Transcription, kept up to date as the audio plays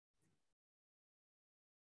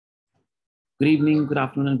Good evening, good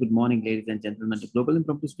afternoon, and good morning, ladies and gentlemen, to Global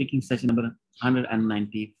Impromptu Speaking session number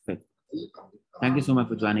 195. Thank you so much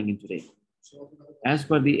for joining in today. As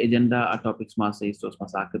per the agenda, our topics master is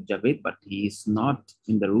Toastmaster Javed, but he is not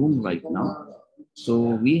in the room right now. So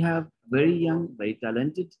we have very young, very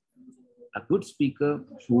talented, a good speaker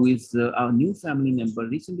who is our new family member.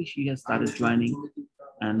 Recently, she has started joining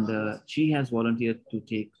and she has volunteered to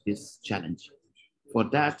take this challenge. For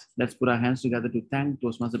that, let's put our hands together to thank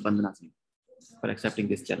Toastmaster Bandana Singh for accepting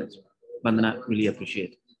this challenge. Bandana, really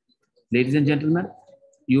appreciate. Ladies and gentlemen,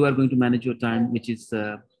 you are going to manage your time, which is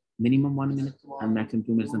minimum 1 minute and maximum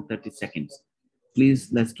 2 minutes and 30 seconds. Please,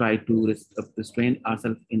 let's try to restrain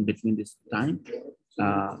ourselves in between this time.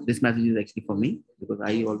 This message is actually for me because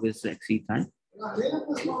I always exceed time.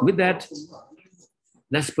 With that,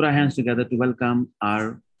 let's put our hands together to welcome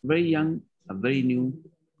our very young, a very new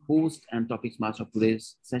host and topics master of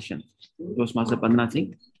today's session, Toastmaster Bandana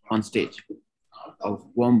Singh, on stage. A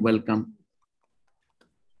warm welcome.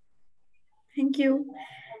 Thank you.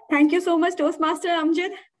 Thank you so much, Toastmaster Amjad.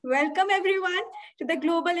 Welcome everyone to the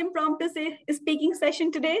Global Impromptu Speaking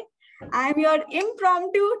session today. I'm your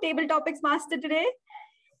impromptu table topics master today.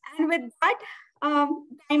 And with that,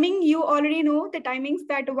 timing, you already know the timings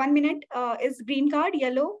that 1 minute is green card,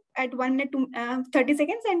 yellow at 1 minute to 30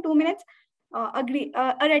 seconds, and 2 minutes a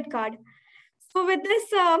red card. So with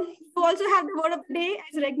this, you also have the word of the day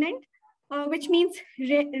as regnant, which means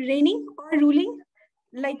reigning or ruling,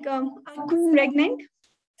 like a queen regnant.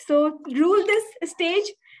 So rule this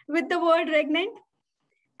stage with the word regnant.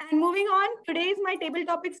 And moving on, today's my table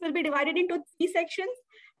topics will be divided into 3 sections.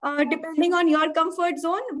 Depending on your comfort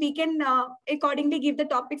zone, we can accordingly give the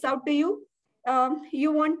topics out to you.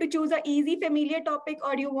 You want to choose an easy, familiar topic,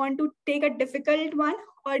 or you want to take a difficult one,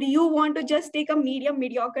 or you want to just take a medium,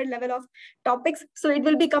 mediocre level of topics. So it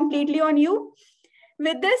will be completely on you.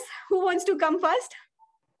 With this, who wants to come first?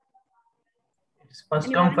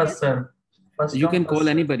 First come first, sir. You can call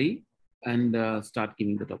anybody and start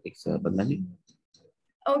giving the topics, Bandana.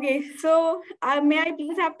 Okay, so may I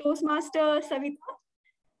please have Toastmaster Savita?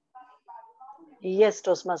 Yes,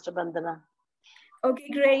 Toastmaster Bandana. Okay,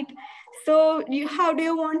 great. So how do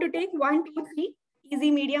you want to take 1, 2, 3? Easy,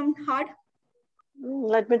 medium, hard?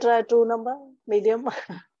 Let me try 2 number, medium.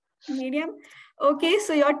 Medium. Okay,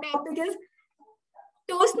 so your topic is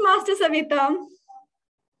Toastmaster Savita.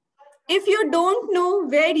 If you don't know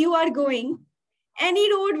where you are going,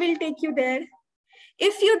 any road will take you there.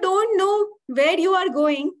 If you don't know where you are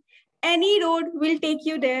going, any road will take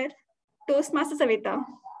you there. Toastmaster Savita.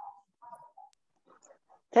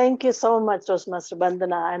 Thank you so much, Toastmaster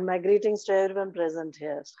Bandana, and my greetings to everyone present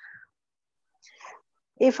here.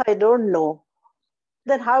 If I don't know,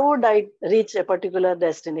 then how would I reach a particular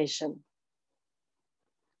destination?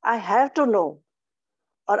 I have to know,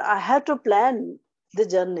 or I have to plan the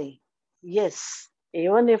journey. Yes,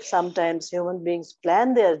 even if sometimes human beings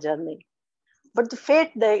plan their journey, but the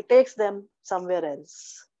fate takes them somewhere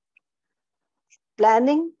else.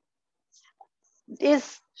 Planning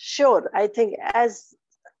is sure, I think, as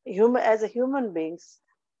a human beings,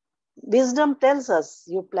 wisdom tells us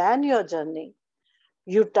you plan your journey,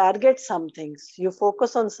 you target some things, you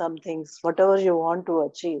focus on some things, whatever you want to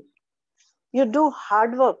achieve. You do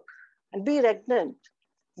hard work and be regnant,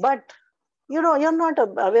 but you're not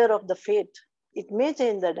aware of the fate. It may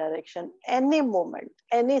change the direction any moment,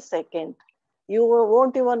 any second. You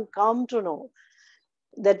won't even come to know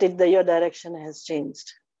that your direction has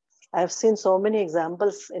changed. I've seen so many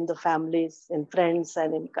examples in the families, in friends,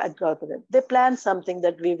 and in corporate. They plan something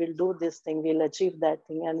that we will do this thing, we'll achieve that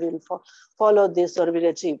thing, and we'll follow this or we'll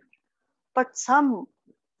achieve. But some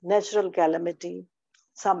natural calamity,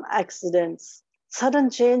 some accidents, sudden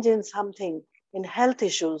change in something, in health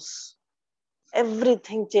issues,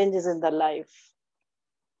 everything changes in the life.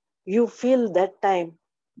 You feel that time,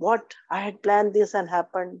 what I had planned this and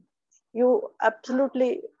happened. You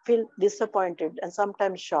absolutely feel disappointed and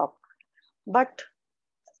sometimes shocked. But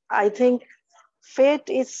I think fate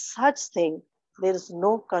is such thing, there is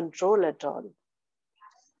no control at all.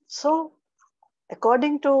 So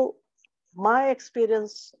according to my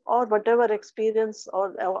experience or whatever experience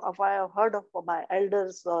or if I have heard of my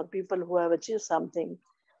elders or people who have achieved something,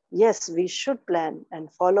 yes, we should plan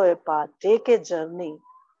and follow a path, take a journey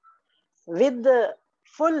with the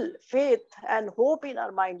full faith and hope in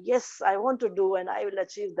our mind. Yes, I want to do and I will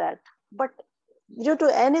achieve that. But due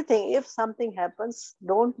to anything, if something happens,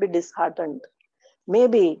 don't be disheartened.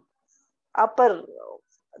 Maybe the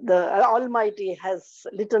Almighty has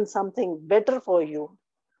written something better for you.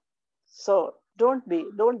 So don't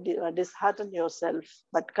dishearten yourself,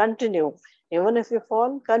 but continue. Even if you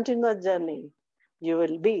fall, continue the journey. you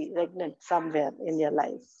will be regnant somewhere in your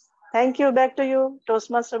life. Thank you. Back to you,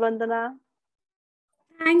 Toastmaster Vandana.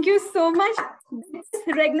 Thank you so much. This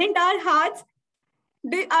regnant our hearts.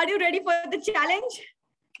 Are you ready for the challenge?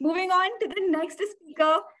 Moving on to the next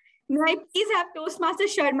speaker. May I please have Toastmaster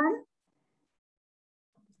Sharman?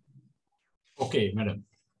 Okay, madam.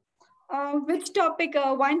 Which topic?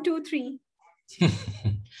 1, 2, 3.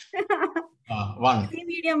 1.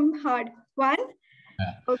 Medium hard. 1.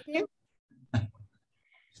 Yeah. Okay.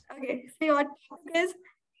 Okay. So your topic is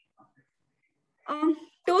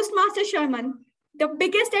Toastmaster Sharman. The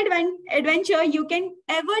biggest adventure you can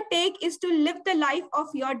ever take is to live the life of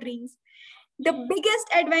your dreams. The biggest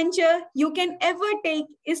adventure you can ever take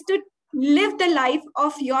is to live the life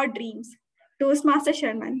of your dreams. Toastmaster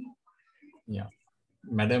Sharman. Yeah.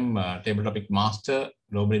 Madam, table topic master,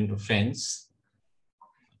 global into friends,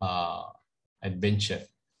 adventure.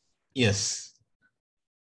 Yes.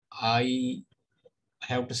 I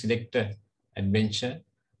have to select an adventure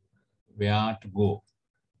where to go.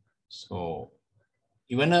 So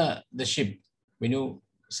even the ship, when you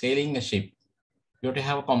sailing a ship, you have to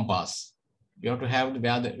have a compass. You have to have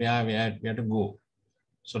where to go.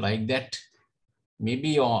 So like that, maybe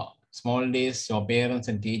your small days, your parents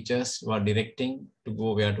and teachers were directing to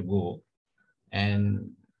go where to go.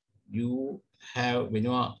 And you have, when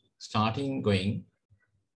you are starting going,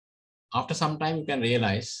 after some time you can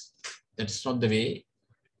realize that's not the way.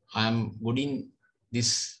 I'm good in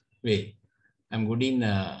this way. I'm good in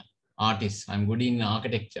artists. I'm good in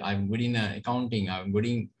architecture. I'm good in accounting. I'm good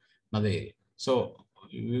in another area. So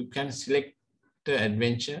you can select the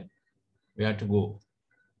adventure where to go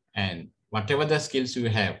and whatever the skills you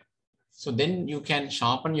have. So then you can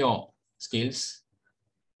sharpen your skills.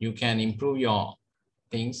 You can improve your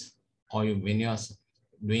things, or when you are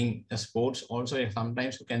doing the sports also,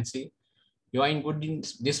 sometimes you can see you are in good in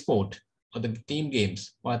this sport or the team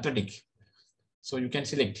games or athletic. So you can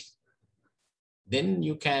select. Then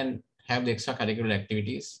you can have the extracurricular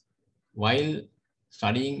activities while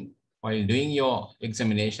studying, while doing your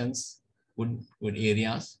examinations, good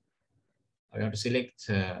areas. You have to select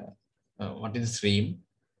what is the stream,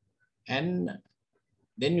 and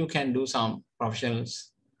then you can do some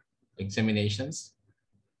professionals examinations,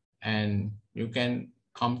 and you can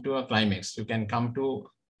come to a climax. You can come to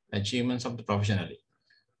achievements of the professionally.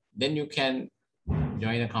 Then you can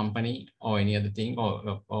join a company or any other thing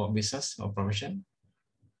or business or profession.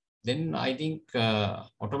 Then I think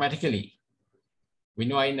automatically, when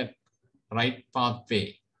you are in a right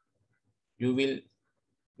pathway, you will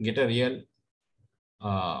get a real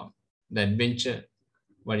the adventure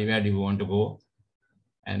where do you want to go.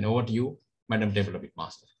 And over to you, Madam Table Topic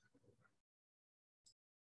Master.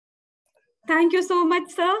 Thank you so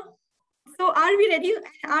much, sir. So are we ready?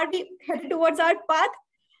 Are we headed towards our path?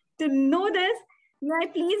 To know this, may I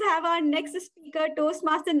please have our next speaker,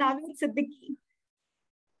 Toastmaster Naveed Siddiqui.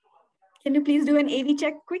 Can you please do an AV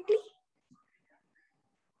check quickly?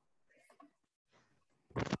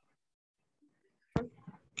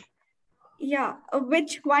 Yeah,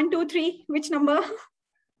 which 1, 2, 3, which number?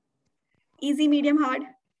 Easy, medium, hard?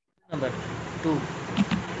 Number 2.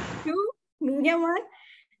 2, medium 1.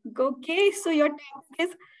 Okay, so your topic is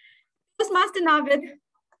Toastmaster Naveed.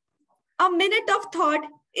 A minute of thought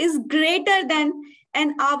is greater than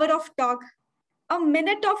an hour of talk. A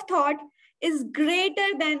minute of thought is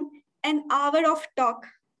greater than an hour of talk.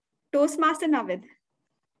 Toastmaster Naveed.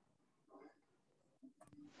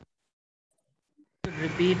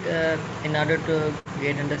 Repeat in order to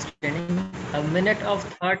get understanding. A minute of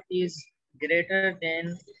thought is greater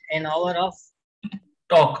than an hour of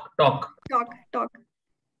talk.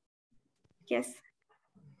 Yes.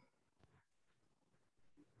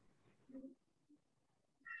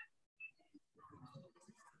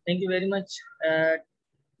 Thank you very much,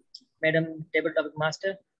 Madam Table Topic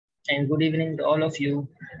Master, and good evening to all of you.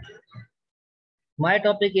 My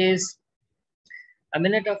topic is a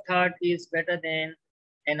minute of thought is better than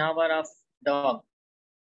an hour of dog.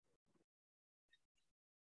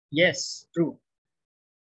 Yes, true.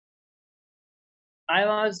 I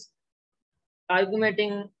was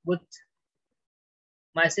arguing with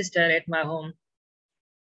my sister at my home,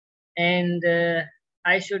 and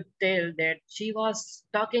I should tell that she was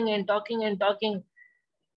talking, and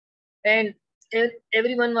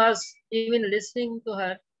everyone was even listening to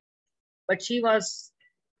her, but she was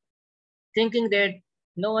thinking that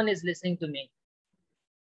no one is listening to me.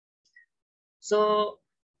 So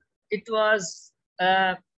it was,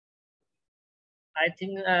 I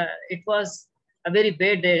think it was a very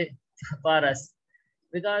bad day for us,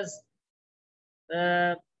 because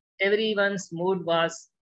everyone's mood was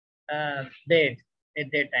bad at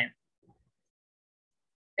that time.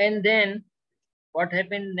 And then what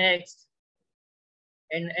happened next?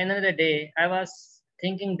 In another day, I was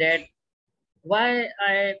thinking that why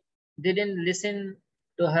I didn't listen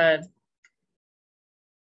to her,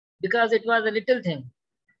 because it was a little thing.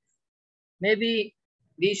 Maybe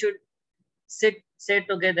we should sit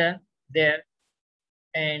together there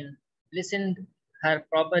and listen her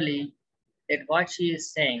properly at what she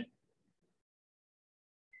is saying.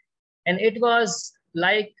 And it was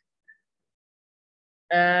like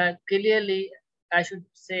clearly, I should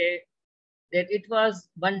say that it was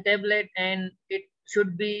one tablet and it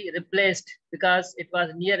should be replaced because it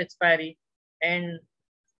was near expiry. And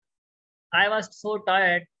I was so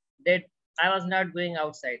tired that I was not going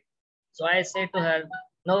outside. So I said to her,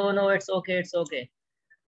 no, it's okay, it's okay.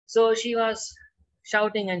 So she was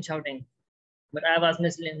shouting and shouting, but I was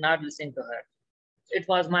not listening to her. It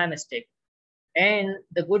was my mistake. And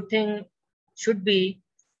the good thing should be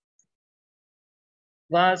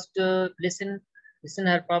was to listen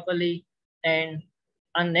her properly. And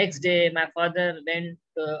on next day, my father went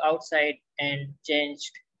outside and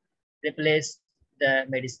replaced the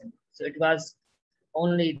medicine. So it was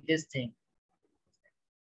only this thing.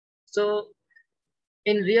 So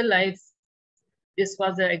in real life, this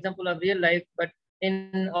was the example of real life, but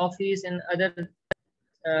in office and other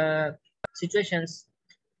situations,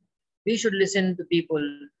 we should listen to people,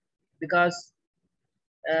 because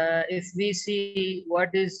if we see what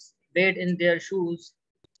is bad in their shoes,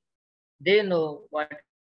 they know what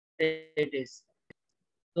it is.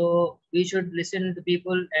 So we should listen to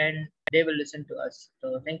people and they will listen to us.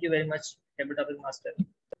 So thank you very much, Table Topic Master.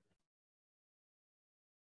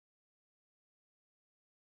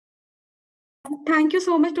 Thank you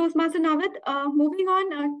so much, Toastmaster Navid. Moving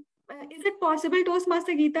on, is it possible,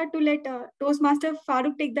 Toastmaster Geeta, to let Toastmaster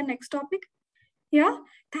Farooq take the next topic? Yeah,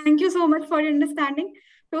 thank you so much for your understanding.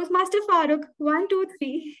 Toastmaster Farooq, 1, 2,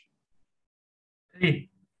 3. 3.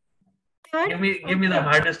 Third? Give me the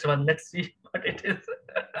hardest one. Let's see what it is.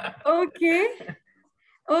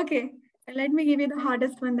 Okay. Let me give you the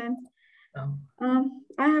hardest one then.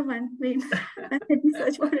 I have one. Wait, let me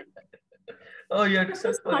search for it. Oh, you have to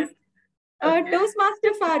search for it.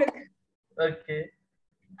 Toastmaster Farooq. Okay.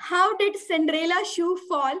 How did Cinderella shoe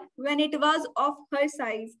fall when it was of her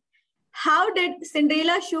size? How did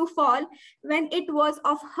Cinderella shoe fall when it was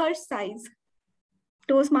of her size?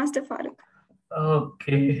 Toastmaster Farooq.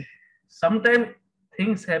 Okay. Sometimes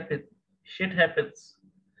things happen. Shit happens.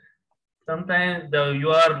 Sometimes you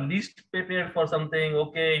are least prepared for something.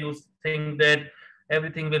 Okay, you think that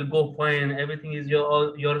everything will go fine. Everything is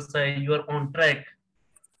your side. You are on track.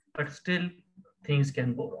 But still, things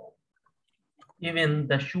can go wrong. Even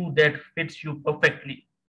the shoe that fits you perfectly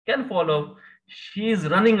can fall off. She is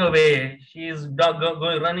running away. She is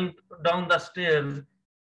running down the stairs,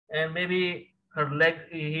 and maybe her leg,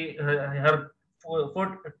 her foot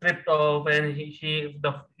tripped off, and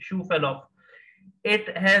the shoe fell off.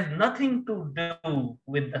 It has nothing to do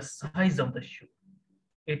with the size of the shoe.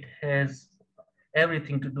 It has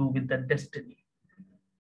everything to do with the destiny.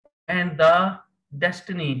 And the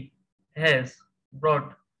destiny has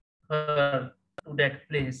brought her to that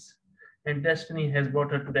place. And destiny has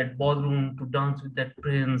brought her to that ballroom to dance with that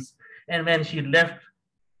prince. And when she left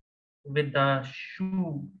with the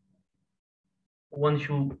shoe, one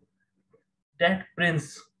shoe, that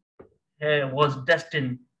prince was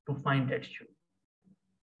destined to find that shoe.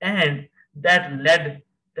 And that led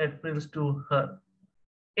that prince to her.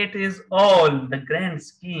 It is all the grand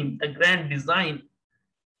scheme, the grand design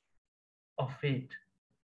of fate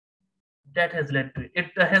that has led to it.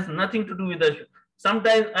 It has nothing to do with the shoe.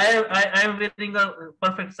 Sometimes I am wearing a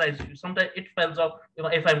perfect size shoe. Sometimes it falls off.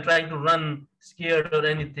 If I'm trying to run scared or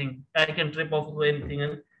anything, I can trip off or anything,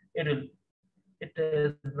 and it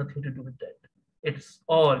has nothing to do with that. It's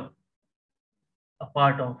all a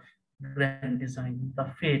part of grand design. The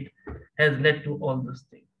fate has led to all those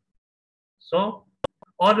things. So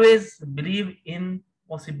always believe in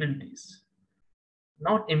possibilities,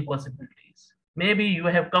 not impossibilities. Maybe you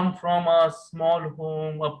have come from a small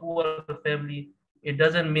home, a poor family. It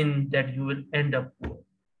doesn't mean that you will end up poor.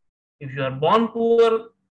 If you are born poor,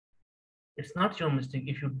 it's not your mistake.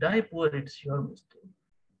 If you die poor, it's your mistake.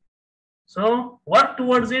 So work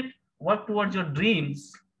towards it, work towards your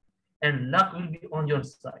dreams, and luck will be on your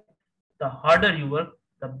side. The harder you work,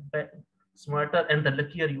 the smarter and the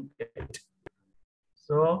luckier you get.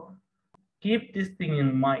 So keep this thing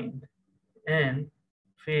in mind, and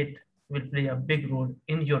fate will play a big role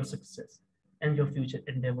in your success and your future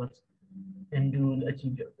endeavors, and you will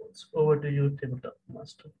achieve your goals. Over to you, Tabletop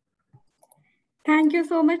Master. Thank you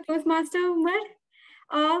so much, Toastmaster Umar.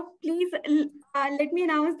 Please let me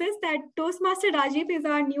announce this, that Toastmaster Rajiv is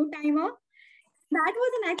our new timer. That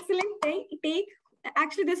was an excellent take.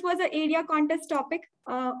 Actually, this was an area contest topic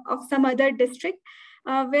of some other district,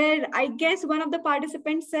 where I guess one of the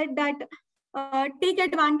participants said that take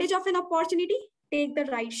advantage of an opportunity, take the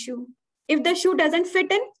right shoe. If the shoe doesn't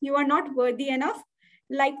fit in, you are not worthy enough.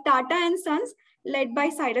 Like Tata and Sons, led by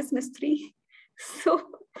Cyrus Mistry. So,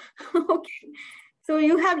 okay. So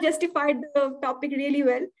you have justified the topic really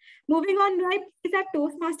well. Moving on, right, please have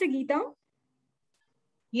Toastmaster Geeta.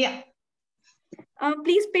 Yeah.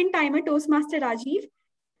 Please pin timer Toastmaster Rajiv.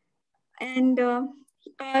 And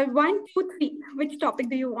 1, 2, 3. Which topic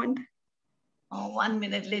do you want? Oh, 1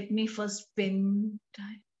 minute. Let me first pin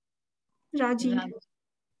time. Rajiv.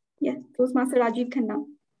 Yes, Toastmaster Rajiv Khanna.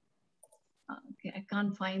 Okay, I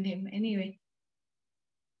can't find him anyway.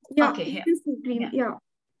 Yeah, okay, here.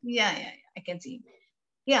 Yeah, I can see him.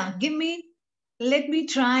 Yeah, let me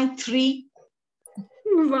try 3.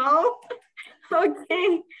 Wow.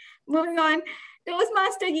 Okay, moving on.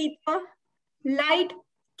 Toastmaster Geeta. Light,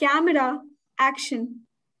 camera, action.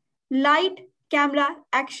 Light, camera,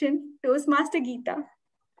 action. Toastmaster Geeta.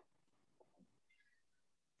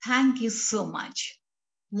 Thank you so much.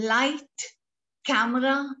 Light,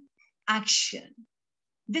 camera, action.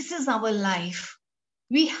 This is our life.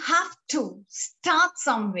 We have to start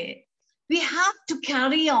somewhere. We have to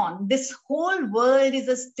carry on. This whole world is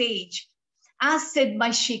a stage, as said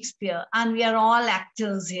by Shakespeare, and we are all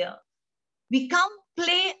actors here. We come,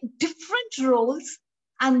 play different roles,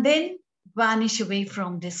 and then vanish away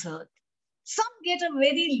from this earth. Some get a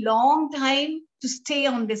very long time to stay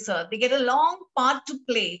on this earth. They get a long part to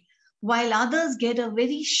play, while others get a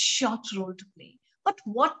very short role to play. But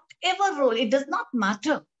whatever role, it does not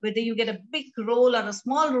matter whether you get a big role or a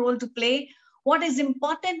small role to play. What is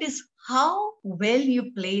important is how well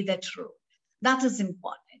you play that role. That is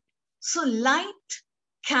important. So light,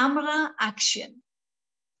 camera, action.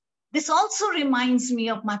 This also reminds me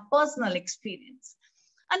of my personal experience.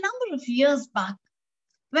 A number of years back,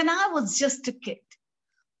 when I was just a kid,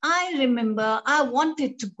 I remember I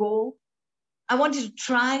wanted to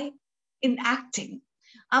try in acting.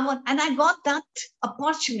 And I got that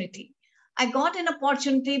opportunity. I got an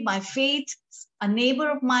opportunity by fate. A neighbor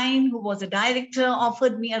of mine who was a director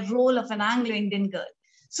offered me a role of an Anglo-Indian girl.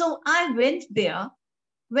 So I went there.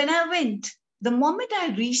 When I went, the moment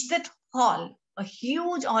I reached that hall, a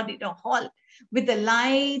huge auditor hall with the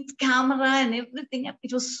light, camera and everything,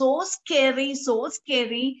 it was so scary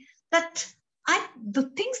that the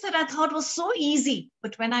things that I thought was so easy.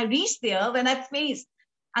 But when I reached there, when I faced,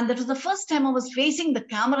 and that was the first time I was facing the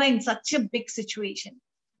camera in such a big situation,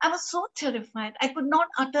 I was so terrified. I could not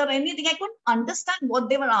utter anything. I couldn't understand what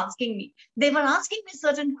they were asking me. They were asking me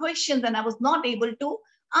certain questions and I was not able to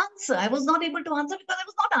answer. I was not able to answer because I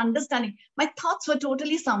was not understanding. My thoughts were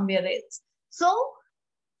totally somewhere else. So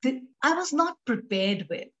I was not prepared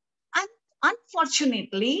well. And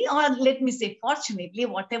unfortunately, or let me say fortunately,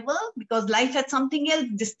 whatever, because life had something else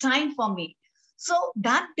destined for me. So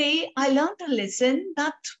that day I learned a lesson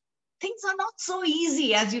that things are not so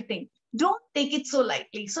easy as you think. Don't take it so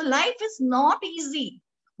lightly. So life is not easy.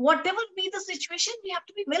 Whatever be the situation, we have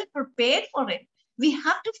to be well prepared for it. We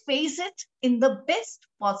have to face it in the best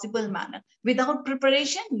possible manner. Without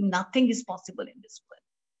preparation, nothing is possible in this world.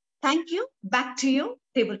 Thank you. Back to you,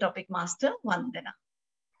 Table Topic Master Vandana.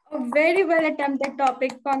 A very well attempted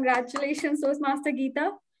topic. Congratulations, Toastmaster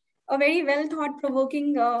Geeta. A very well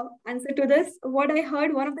thought-provoking answer to this. What I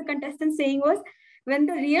heard one of the contestants saying was, when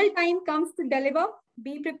the real time comes to deliver,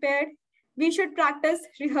 be prepared. We should practice,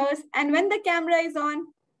 rehearse, and when the camera is on,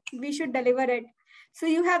 we should deliver it. So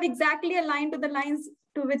you have exactly aligned to the lines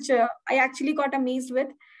to which I actually got amazed with.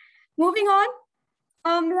 Moving on,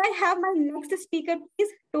 may I have my next speaker, please?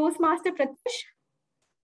 Toastmaster Pratish.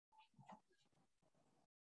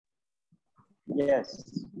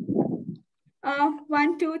 Yes.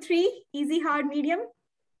 1, 2, 3, easy, hard, medium.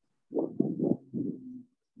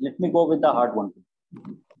 Let me go with the hard one.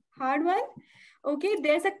 Hard one. Okay,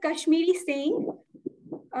 there's a Kashmiri saying,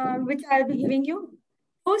 which I'll be giving you.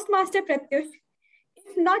 Toastmaster Pratyush,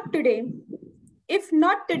 if not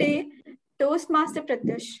today, Toastmaster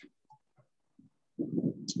Pratyush.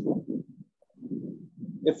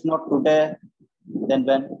 If not today, then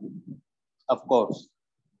when? Of course.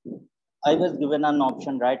 I was given an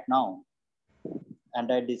option right now,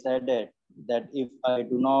 and I decided that if I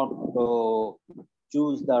do not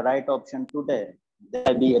choose the right option today, then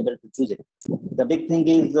I'll be able to choose it. The big thing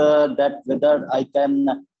is that whether I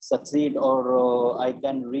can succeed or I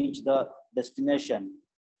can reach the destination.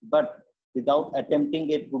 But without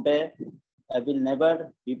attempting it today, I will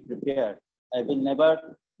never be prepared. I will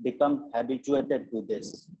never become habituated to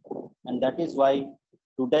this. And that is why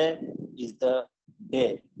today is the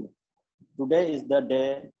day. Today is the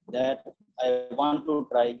day that I want to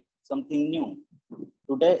try something new.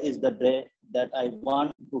 Today is the day that I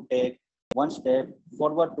want to take one step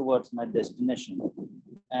forward towards my destination.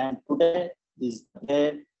 And today is the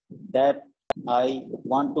day that I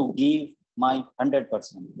want to give my 100%.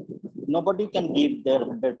 Nobody can give their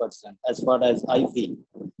 100% as far as I feel.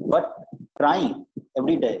 But trying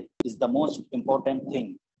every day is the most important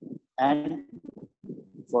thing. And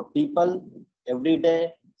for people, every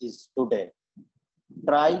day is today.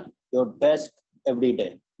 Try your best every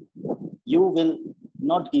day. You will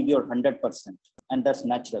not give your 100%, and that's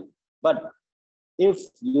natural. But if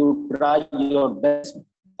you try your best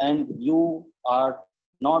and you are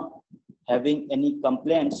not having any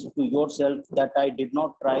complaints to yourself that I did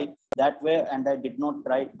not try that way and I did not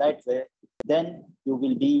try that way, then you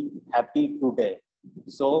will be happy today.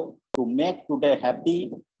 So to make today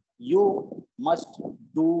happy, you must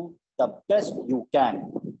do the best you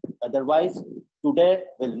can. Otherwise, today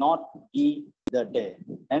will not be the day.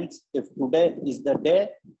 Hence, if today is the day,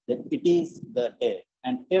 then it is the day.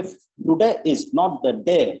 And if today is not the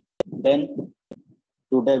day, then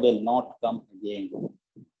today will not come again.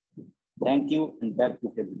 Thank you, and back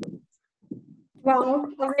to everybody. Wow,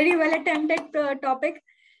 a very well attempted topic.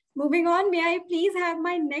 Moving on, may I please have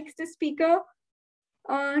my next speaker,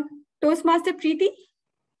 Toastmaster Preeti?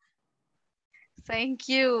 Thank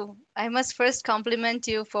you. I must first compliment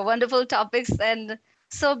you for wonderful topics and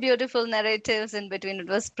so beautiful narratives in between. It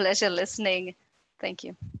was pleasure listening. Thank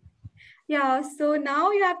you. Yeah, so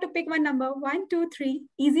now you have to pick one number. 1, 2, 3.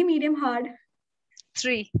 Easy, medium, hard.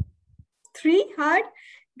 3. 3, hard.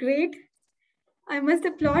 Great. I must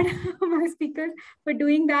applaud my speakers for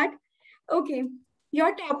doing that. Okay,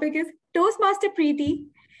 your topic is Toastmaster Preeti.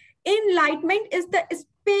 Enlightenment is the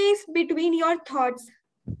space between your thoughts.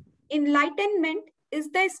 Enlightenment is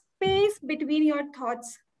the space between your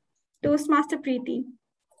thoughts. Toastmaster Preeti.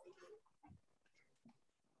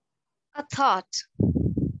 A thought.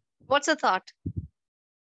 What's a thought?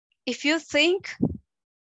 If you think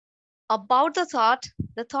about the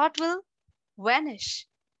thought will vanish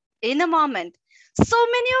in a moment. So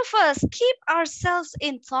many of us keep ourselves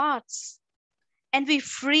in thoughts and we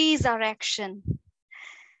freeze our action.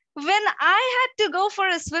 When I had to go for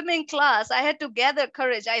a swimming class, I had to gather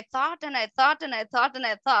courage. I thought and I thought and I thought and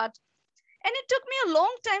I thought. And it took me a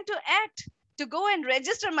long time to act, to go and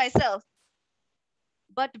register myself.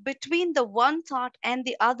 But between the one thought and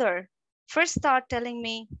the other, first thought telling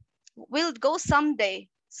me, we'll go someday,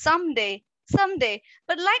 someday, someday.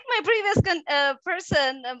 But like my previous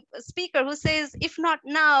speaker who says, if not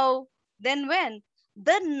now, then when?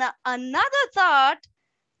 Then another thought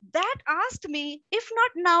that asked me, if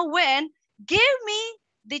not now, when, gave me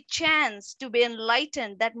the chance to be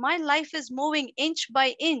enlightened that my life is moving inch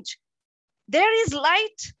by inch. There is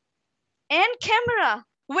light and camera.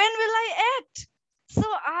 When will I act? So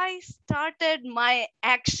I started my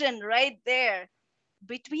action right there.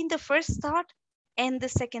 Between the first thought and the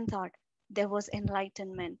second thought, there was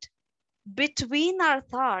enlightenment. Between our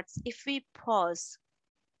thoughts, if we pause,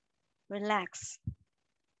 relax,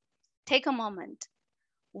 take a moment,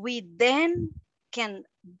 we then can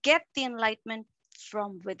get the enlightenment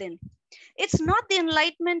from within. It's not the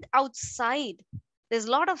enlightenment outside. There's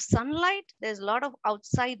a lot of sunlight, there's a lot of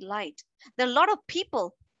outside light. There are a lot of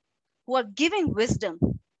people who are giving wisdom,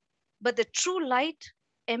 but the true light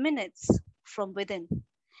emanates from within.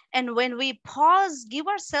 And when we pause, give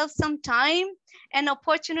ourselves some time and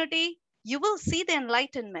opportunity, you will see the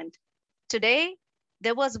enlightenment. Today,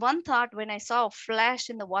 there was one thought when I saw a flash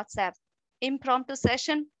in the WhatsApp, impromptu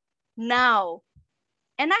session, now.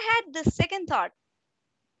 And I had the second thought,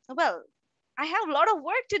 well, I have a lot of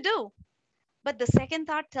work to do. But the second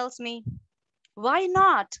thought tells me, why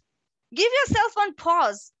not? Give yourself one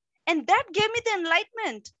pause. And that gave me the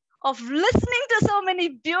enlightenment of listening to so many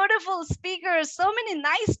beautiful speakers, so many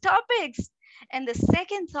nice topics. And the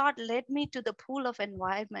second thought led me to the pool of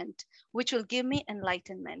environment, which will give me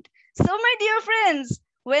enlightenment. So my dear friends,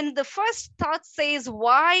 when the first thought says,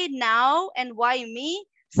 why now and why me?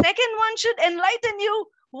 Second one should enlighten you.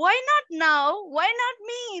 Why not now? Why not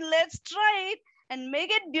me? Let's try it and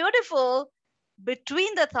make it beautiful.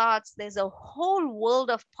 Between the thoughts, there's a whole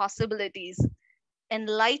world of possibilities.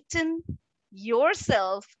 Enlighten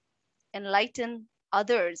yourself, enlighten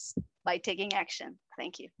others by taking action.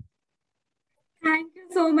 Thank you. Thank you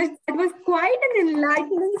so much. That was quite an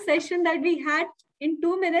enlightening session that we had in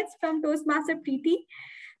 2 minutes from Toastmaster Preeti.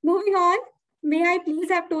 Moving on, may I please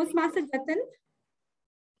have Toastmaster Jatin?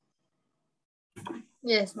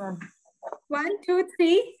 Yes, ma'am. 1, 2,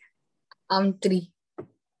 3. 3.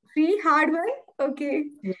 3, hard one. Okay.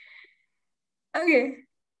 Yeah. Okay.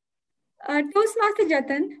 Toastmaster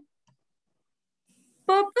Jatan.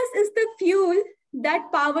 Purpose is the fuel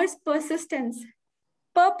that powers persistence.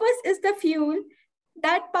 Purpose is the fuel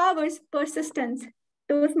that powers persistence.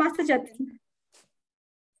 Toastmaster Jatan.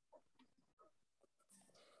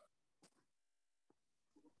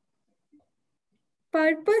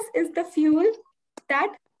 Purpose is the fuel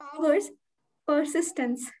that powers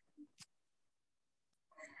persistence.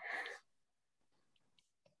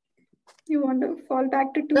 You want to fall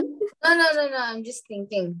back to 2? No. I'm just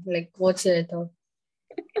thinking, like, what should I thought?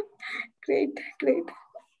 Great.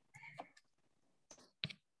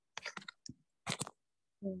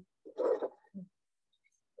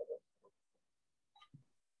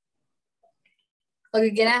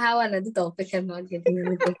 Okay, can I have another topic? I'm not getting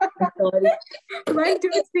anything. I'm sorry. 1, 2,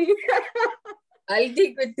 3. I'll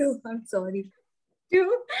take it 2. I'm sorry.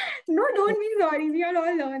 2. No, don't be sorry. We are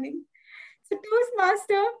all learning. So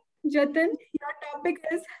Toastmaster Jatan, your topic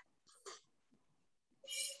is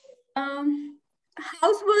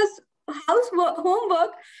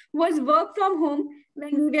homework was work from home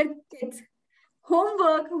when we were kids.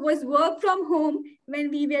 Homework was work from home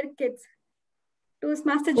when we were kids.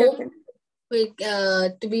 Toastmaster Jatan. Wait,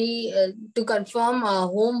 to confirm,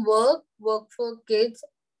 work for kids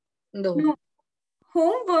in the home. No.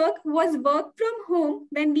 Homework was work from home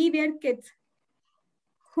when we were kids.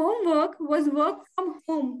 Homework was work from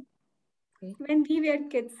home when we were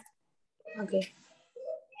kids. Okay.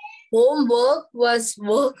 Homework was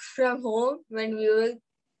work from home when we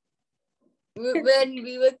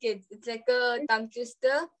were kids. It's like a tongue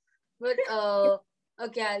twister, but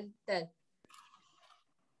okay, I'll tell.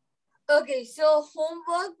 Okay, so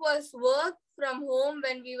homework was work from home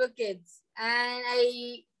when we were kids, and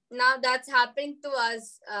now that's happening to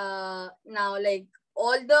us now. Like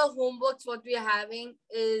all the homeworks what we are having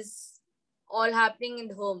is all happening in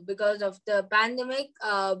the home because of the pandemic.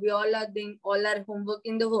 We all are doing all our homework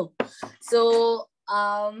in the home. So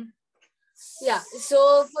yeah.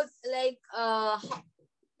 So for like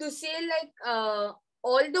to say like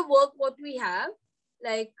all the work what we have,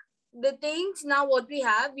 like the things now what we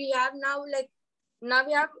have now like now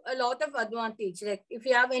we have a lot of advantage. Like if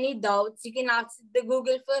you have any doubts, you can ask the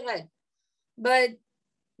Google for help. But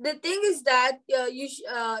the thing is that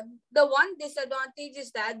the one disadvantage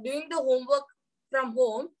is that doing the homework from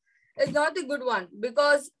home is not a good one,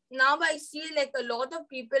 because now I see like a lot of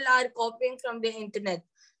people are copying from the internet.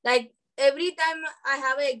 Like every time I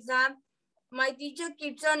have an exam, my teacher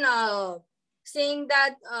keeps on saying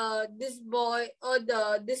that this boy or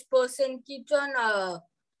this person keeps on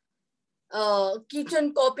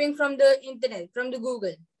copying from the internet, from the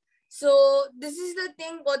Google. So this is the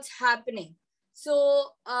thing what's happening.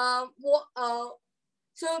 So now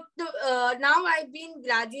I've been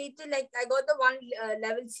graduated, like I got the one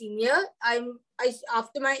level senior.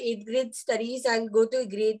 After my 8th grade studies, I'll go to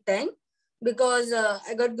grade 10 because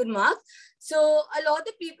I got good marks. So a lot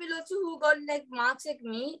of people also who got like marks like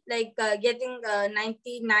me, like getting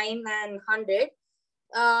 99 and 100,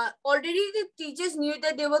 already the teachers knew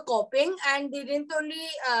that they were copying, and they didn't only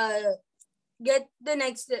get the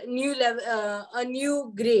next new level, a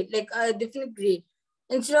new grade, like a different grade.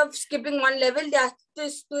 Instead of skipping one level, they have to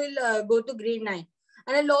still go to grade 9.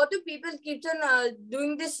 And a lot of people keep on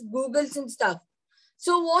doing this Googles and stuff.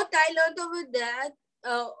 So what I learned over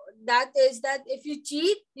that is that if you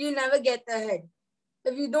cheat, you never get ahead.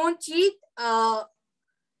 If you don't cheat,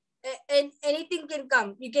 anything can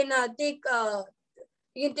come. You can take the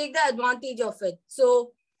advantage of it.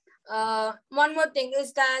 So one more thing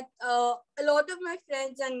is that a lot of my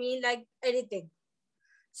friends and me like editing.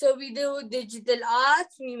 So we do digital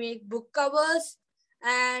arts, we make book covers,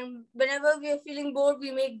 and whenever we are feeling bored,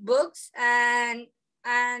 we make books. And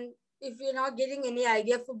if we're not getting any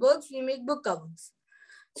idea for books, we make book covers.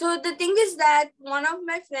 So the thing is that one of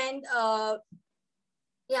my friend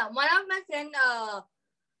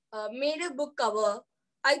made a book cover.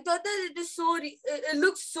 I thought that it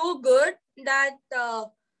looks so good that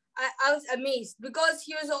I was amazed, because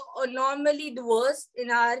he was normally the worst in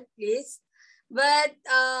our place. But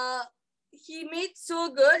he made so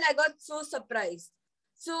good, I got so surprised.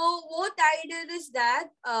 So what I did is that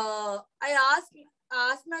I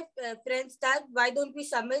asked my friends that why don't we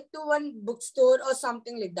submit to one bookstore or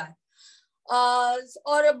something like that,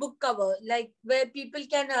 or a book cover, like where people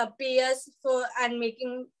can pay us for and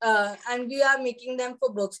we are making them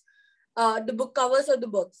for books, the book covers or the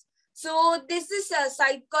books. So this is a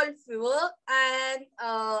site called Fiverr, and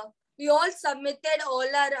we all submitted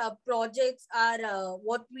all our projects,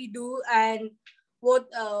 what we do, and what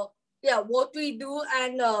what we do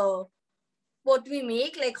and what we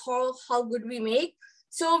make, like how good we make.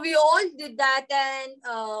 So we all did that, and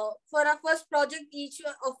for our first project, each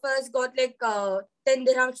of us got like 10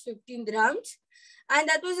 dirhams, 15 dirhams, and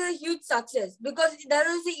that was a huge success because that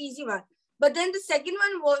was the easy one. But then the second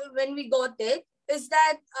one, when we got it, is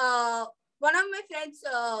that one of my friends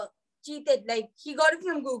cheated. Like he got it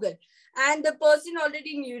from Google, and the person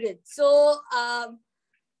already knew it. So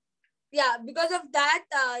because of that,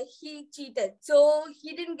 he cheated. So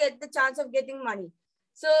he didn't get the chance of getting money.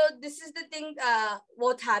 So this is the thing,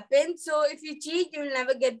 what happened. So if you cheat, you will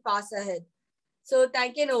never get pass ahead. So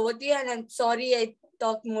thank you and over to you. And I'm sorry I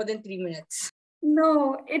talked more than 3 minutes.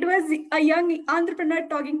 No, it was a young entrepreneur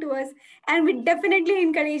talking to us, and we definitely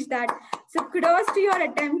encourage that. So kudos to your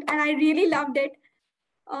attempt, and I really loved it.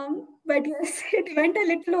 But yes, it went a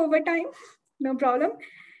little over time. No problem.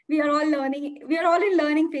 We are all learning. We are all in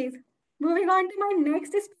learning phase. Moving on to my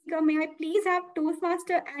next speaker, may I please have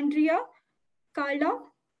Toastmaster Andrea Carla?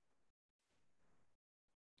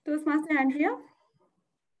 Toastmaster Andrea?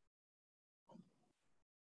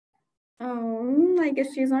 I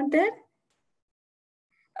guess she's not there.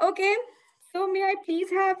 Okay, so may I please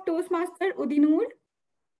have Toastmaster Udinur?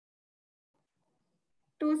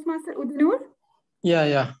 Toastmaster Udinur?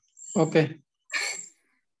 Yeah. Okay.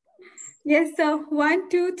 Yes, sir. 1,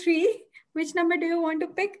 2, 3. Which number do you want to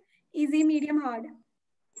pick? Easy, medium, hard?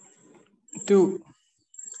 2.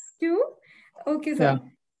 2? Okay, sir. Yeah.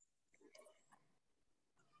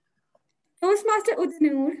 Toastmaster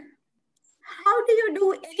Udinur, how do you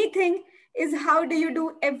do anything is how do you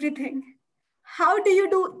do everything. How do you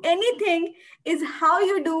do anything is how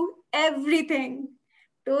you do everything.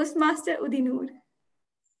 Toastmaster Udinur.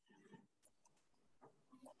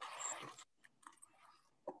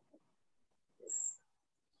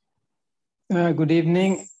 Good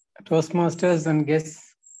evening, Toastmasters and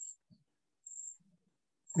guests.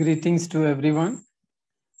 Greetings to everyone.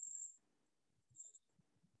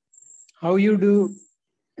 How you do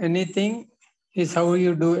anything is how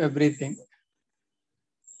you do everything.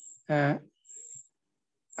 I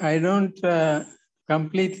don't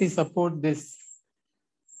completely support this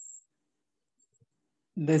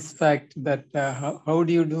fact that how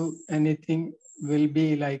do you do anything will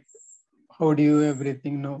be like how do you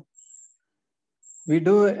everything. No, we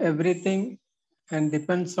do everything and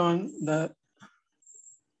depends on the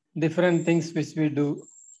different things which we do,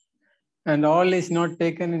 and all is not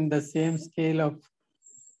taken in the same scale of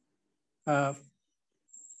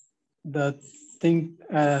the thing,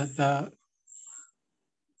 the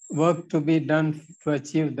work to be done to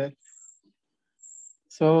achieve that.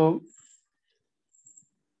 So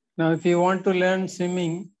now if you want to learn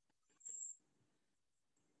swimming,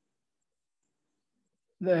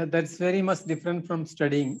 that's very much different from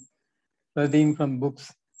studying from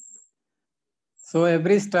books. So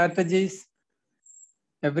every strategies,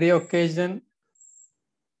 every occasion,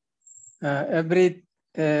 every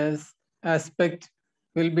aspect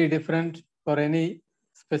will be different for any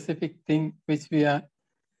specific thing which we are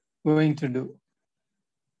going to do.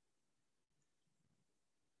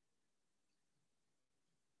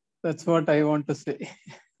 That's what I want to say.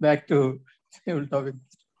 Back to table topic.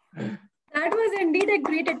 That was indeed a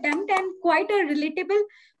great attempt and quite a relatable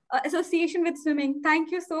association with swimming.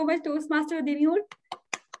 Thank you so much, Toastmaster Udinur.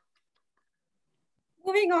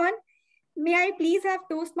 Moving on, may I please have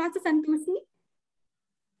Toastmaster Santoshi?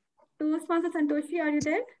 Toastmaster Santoshi, are you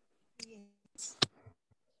there? Yes.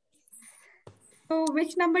 So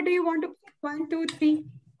which number do you want to pick? 1, 2, 3.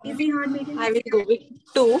 Easy, hard, medium? I will go with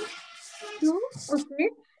 2. 2, okay.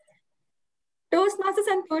 Toastmaster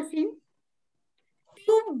Santoshi,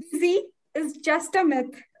 too busy is just a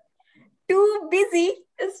myth. Too busy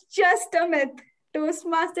is just a myth.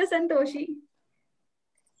 Toastmaster Santoshi.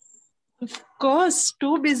 Of course,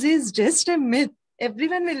 too busy is just a myth.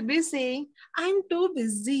 Everyone will be saying, I'm too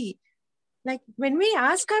busy. Like when we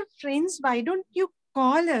ask our friends, why don't you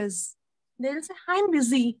call us? They'll say, I'm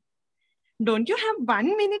busy. Don't you have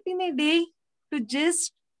 1 minute in a day to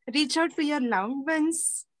just reach out to your loved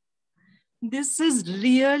ones? This is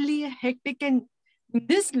really hectic, and in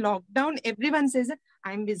this lockdown, everyone says,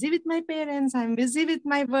 I'm busy with my parents, I'm busy with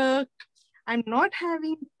my work, I'm not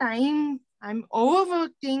having time, I'm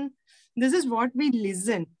overworking. This is what we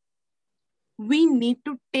listen. We need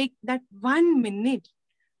to take that 1 minute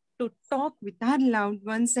to talk with our loved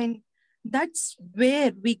ones, and that's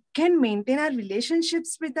where we can maintain our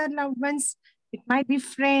relationships with our loved ones. It might be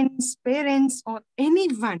friends, parents, or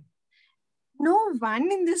anyone. No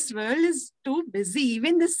one in this world is too busy.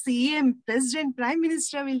 Even the CM, President, Prime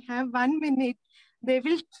Minister will have 1 minute. They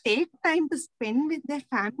will take time to spend with their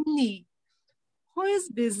family. who is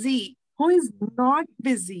busy, who is not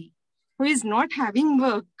busy, who is not having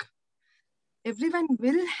work. Everyone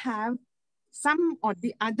will have some or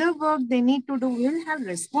the other work they need to do, will have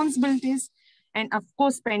responsibilities. And of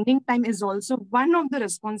course, spending time is also one of the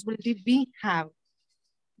responsibilities we have.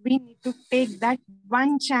 We need to take that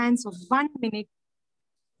one chance of 1 minute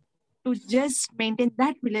to just maintain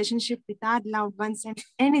that relationship with our loved ones and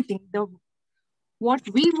anything. What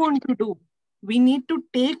we want to do, we need to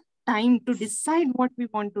take time to decide what we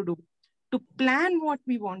want to do, to plan what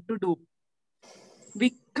we want to do.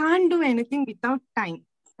 We can't do anything without time.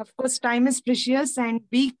 Of course, time is precious and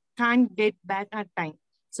we can't get back our time.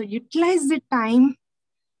 So utilize the time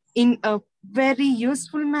in a very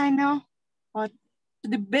useful manner or to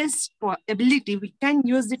the best ability. We can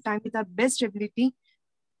use the time with our best ability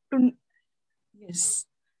to, yes,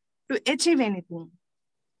 to achieve anything.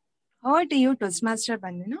 Over to you, Toastmaster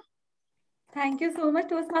Bandana. Thank you so much,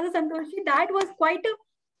 Toastmaster Santoshi. That was quite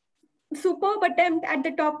a superb attempt at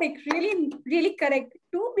the topic. Really, really correct.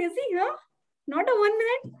 Too busy, huh? Not a 1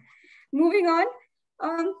 minute. Moving on.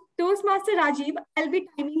 Toastmaster Rajiv, I'll be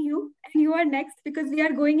timing you and you are next because we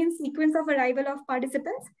are going in sequence of arrival of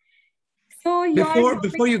participants. So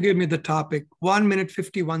before you give me the topic, 1 minute,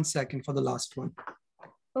 51 seconds for the last one.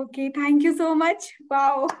 Okay, thank you so much.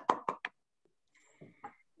 Wow.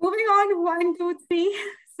 Moving on, 1, 2, 3.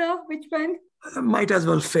 Sir, which one? Might as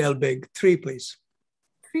well fail big. 3, please.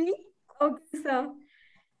 3? Okay, sir.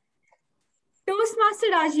 Toastmaster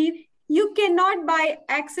Rajiv, you cannot buy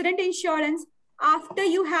accident insurance after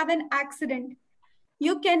you have an accident.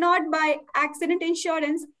 You cannot buy accident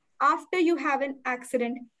insurance after you have an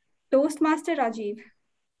accident. Toastmaster Rajiv.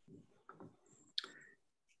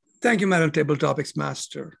 Thank you, Madam Table Topics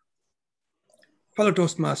Master. Fellow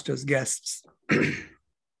Toastmasters, guests.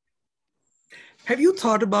 Have you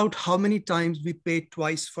thought about how many times we pay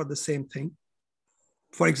twice for the same thing?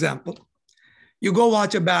 For example, you go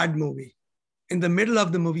watch a bad movie. In the middle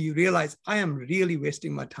of the movie, you realize, I am really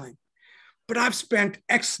wasting my time. But I've spent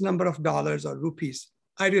X number of dollars or rupees.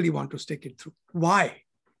 I really want to stick it through. Why?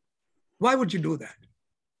 Why would you do that?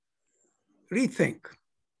 Rethink.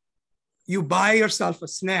 You buy yourself a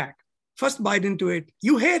snack. First bite into it,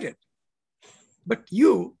 you hate it. But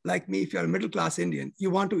you, like me, if you're a middle-class Indian, you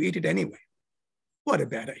want to eat it anyway. What a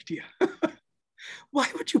bad idea. Why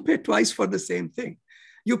would you pay twice for the same thing?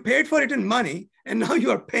 You paid for it in money, and now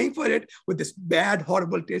you are paying for it with this bad,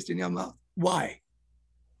 horrible taste in your mouth. Why?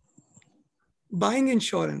 Buying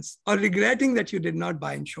insurance or regretting that you did not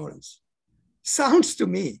buy insurance sounds to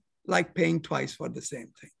me like paying twice for the same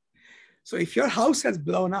thing. So if your house has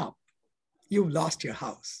blown up, you've lost your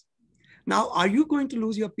house. Now, are you going to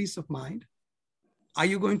lose your peace of mind? Are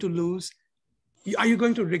you going to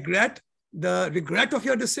regret the regret of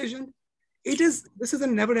your decision? This is a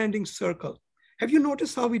never-ending circle. Have you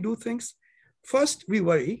noticed how we do things? First, we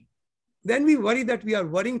worry. Then we worry that we are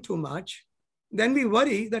worrying too much. Then we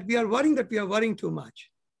worry that we are worrying that we are worrying too much.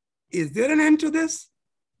 Is there an end to this?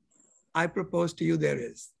 I propose to you there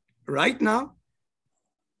is. Right now,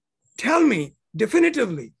 tell me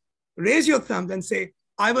definitively, raise your thumbs and say,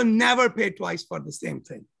 I will never pay twice for the same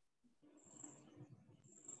thing.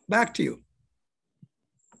 Back to you.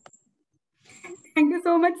 Thank you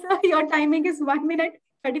so much, sir. Your timing is 1 minute,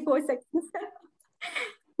 34 seconds.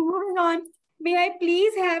 Moving on. May I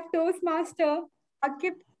please have Toastmaster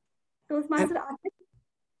Akib? Toastmaster Akib?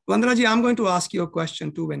 Vandanaji, I'm going to ask you a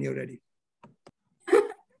question too when you're ready.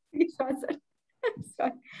 Sure, sir.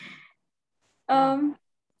 Sure.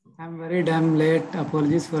 I'm worried I'm late.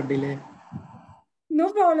 Apologies for delay.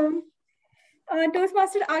 No problem.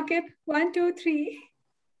 Toastmaster Akib, 1, 2, 3.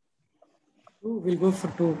 We'll go for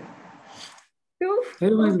 2. 2?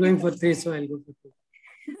 Everyone is going for 3, so I'll go for 2.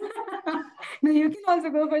 No, you can also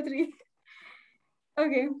go for 3.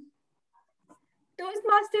 Okay.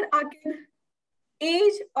 Toastmaster Akib,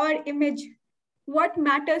 age or image? What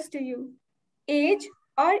matters to you? Age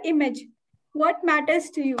or image? What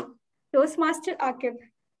matters to you? Toastmaster Akib.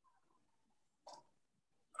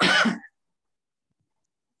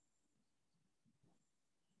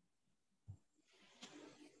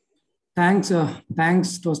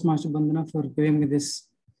 Thanks, Toastmaster Bandana, for giving me this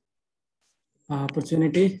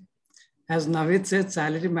opportunity. As Navid said,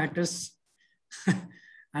 salary matters.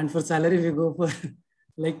 And for salary, we go for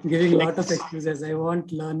like giving a lot of excuses. I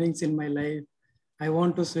want learnings in my life. I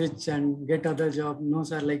want to switch and get other job. No,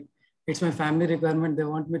 sir, like it's my family requirement. They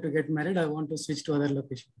want me to get married. I want to switch to other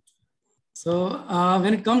location. So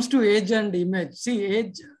when it comes to age and image, see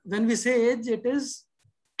age, when we say age, it is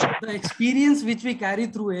the experience which we carry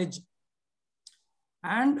through age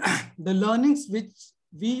and the learnings which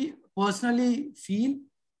we personally feel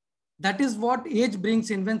that is what age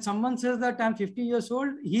brings in. When someone says that I'm 50 years old,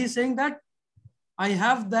 he is saying that I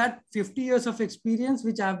have that 50 years of experience,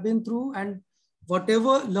 which I've been through, and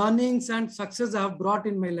whatever learnings and success I have brought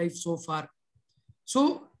in my life so far.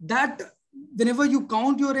 So that whenever you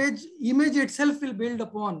count your age, image itself will build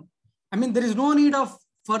upon. I mean, there is no need of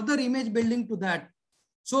further image building to that.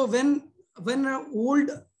 So when an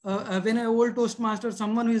old Toastmaster,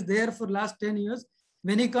 someone who is there for last 10 years,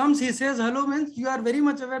 when he comes, he says, hello, means you are very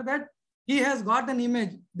much aware that he has got an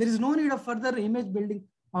image. There is no need of further image building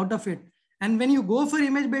out of it. And when you go for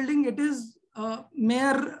image building, it is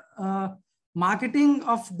mere marketing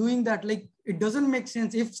of doing that. Like, it doesn't make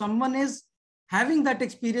sense. If someone is having that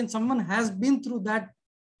experience, someone has been through that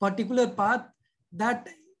particular path, that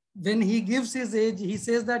when he gives his age, he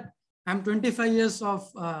says that I'm 25 years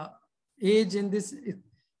of age in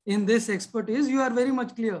this expertise, you are very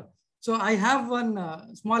much clear. So I have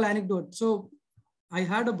one small anecdote. So I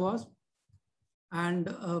had a boss, and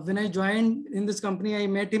when I joined in this company, I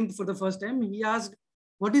met him for the first time. He asked,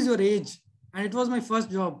 what is your age? And it was my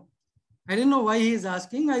first job. I didn't know why he is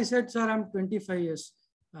asking. I said, sir, I'm 25 years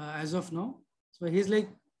as of now. So he's like,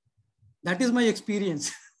 that is my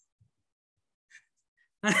experience.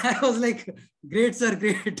 And I was like, great, sir,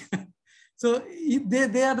 great. So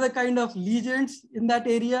they are the kind of legends in that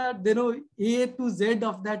area. They know A to Z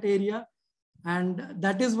of that area. And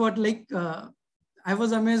that is what, like, I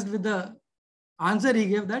was amazed with the answer he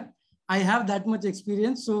gave, that I have that much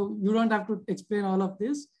experience. So you don't have to explain all of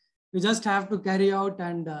this. You just have to carry out.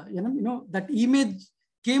 And, that image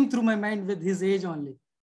came through my mind with his age only.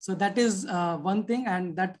 So that is one thing.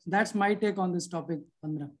 And that's my take on this topic.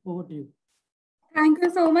 Vandana, over to you. Thank you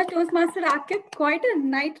so much, Toastmaster Akib. Quite a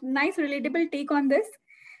nice relatable take on this.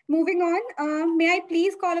 Moving on, may I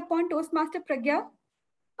please call upon Toastmaster Pragya?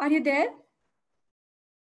 Are you there?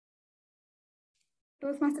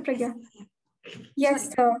 Toastmaster Pragya.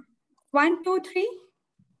 Yes, sir. 1, 2, 3?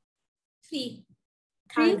 3.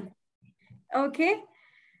 Okay.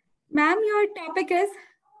 Ma'am, your topic is?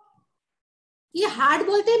 ये hard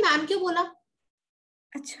बोलते हैं, ma'am क्यों बोला?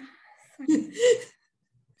 अच्छा.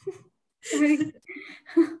 Sorry.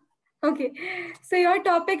 Okay. So your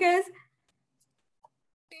topic is,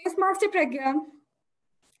 Toastmaster Pragya,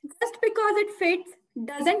 just because it fits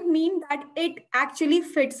doesn't mean that it actually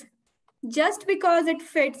fits. Just because it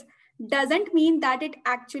fits doesn't mean that it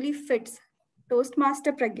actually fits.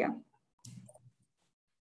 Toastmaster Pragya.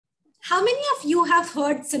 How many of you have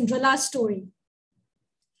heard Cinderella's story?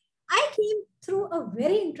 I came through a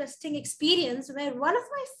very interesting experience where one of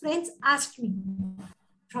my friends asked me,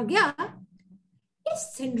 Pragya, if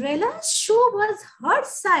Cinderella's shoe was her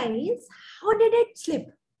size, how did it slip?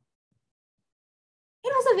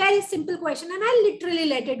 It was a very simple question, and I literally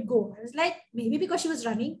let it go. I was like, maybe because she was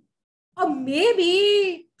running, or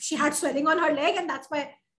maybe she had swelling on her leg, and that's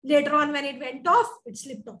why later on when it went off, it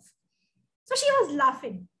slipped off. So she was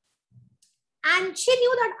laughing. And she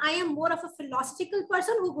knew that I am more of a philosophical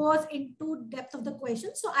person who goes into depth of the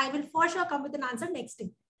question. So I will for sure come with an answer next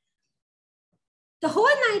day. The whole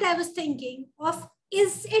night I was thinking of,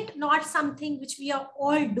 is it not something which we are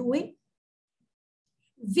all doing?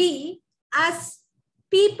 We, as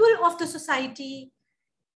people of the society,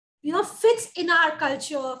 fits in our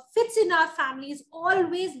culture, fits in our families,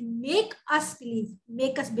 always make us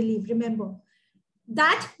believe, remember,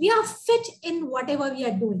 that we are fit in whatever we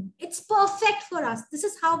are doing. It's perfect for us. This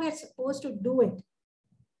is how we are supposed to do it.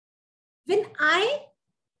 When I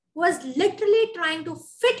was literally trying to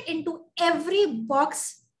fit into every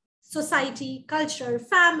box, society, culture,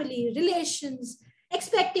 family, relations,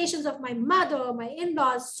 expectations of my mother, my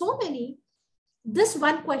in-laws, so many, this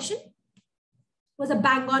one question was a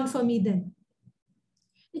bang on for me then.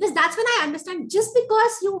 Because that's when I understand, just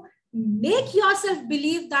because you make yourself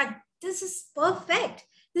believe that this is perfect,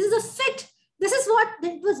 this is a fit, this is what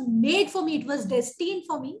it was made for me, it was destined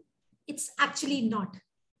for me, it's actually not.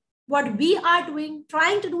 What we are doing,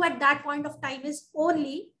 trying to do at that point of time is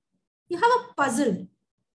only, you have a puzzle.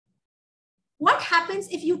 What happens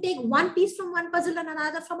if you take one piece from one puzzle and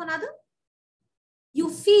another from another? You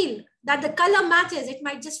feel that the color matches, it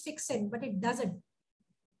might just fix in, but it doesn't.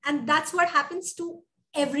 And that's what happens to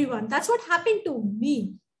everyone. That's what happened to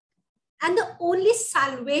me. And the only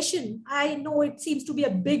salvation, I know it seems to be a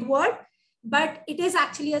big word, but it is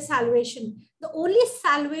actually a salvation. The only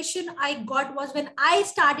salvation I got was when I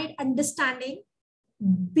started understanding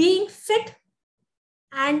being fit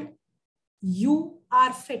and you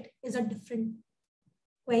are fit is a different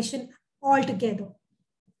question altogether.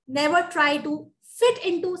 Never try to fit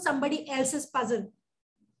into somebody else's puzzle.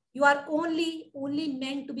 You are only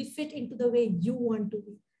meant to be fit into the way you want to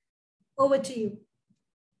be. Over to you.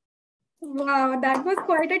 Wow, that was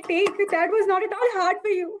quite a take. That was not at all hard for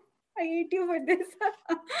you. I hate you for this.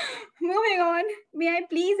 Moving on. May I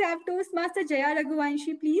please have Toastmaster Jaya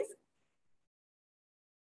Raghuvanshi, please?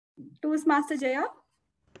 Toastmaster Jaya.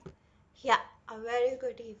 Yeah, a very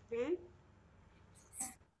good evening.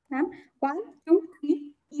 Ma'am, 1, 2,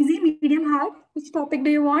 3. Easy, medium, hard. Which topic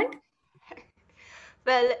do you want?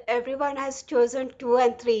 Well, everyone has chosen 2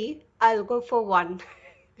 and 3. I'll go for 1.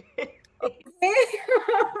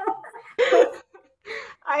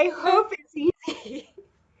 I hope it's easy.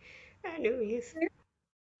 Anyways.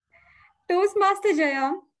 Toastmaster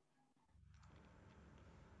Jaya.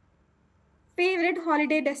 Favorite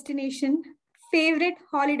holiday destination? Favorite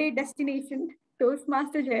holiday destination?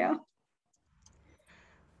 Toastmaster Jaya.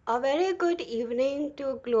 A very good evening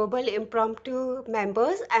to Global Impromptu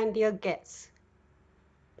members and dear guests.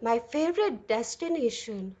 My favorite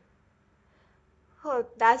destination. Oh,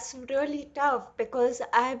 that's really tough because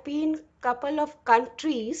I've been couple of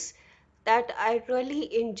countries that I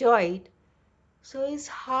really enjoyed. So it's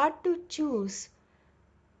hard to choose.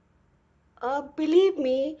 Believe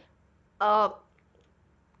me,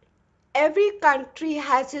 every country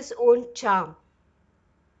has its own charm,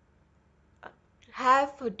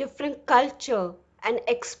 have a different culture and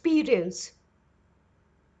experience.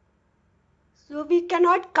 So we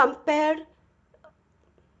cannot compare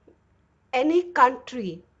any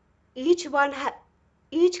country. Each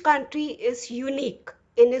each country is unique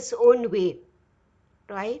in its own way,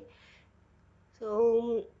 right?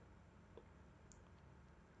 So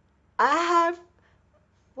I have,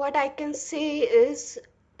 what I can say is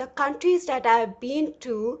the countries that I have been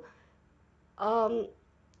to, I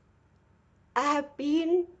have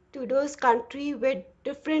been to those countries with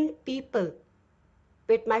different people,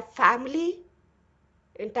 with my family,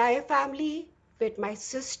 entire family, with my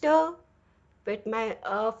sister, with my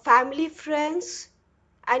family friends,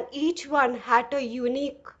 and each one had a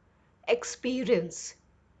unique experience.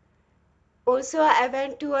 Also, I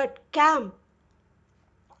went to a camp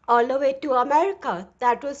all the way to America.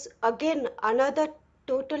 That was again another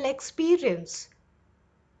total experience.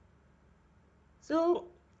 So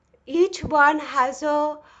each one has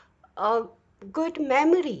a good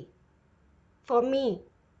memory for me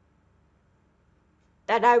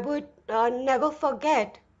that I would never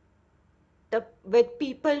forget with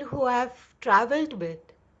people who I've traveled with.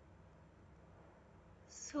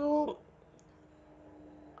 So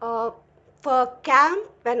for camp,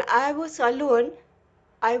 when I was alone,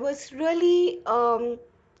 I was really,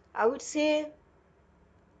 I would say,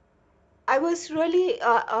 I was really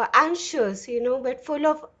anxious, but full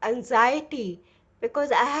of anxiety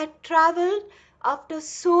because I had traveled after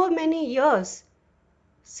so many years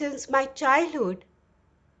since my childhood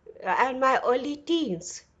and my early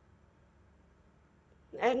teens.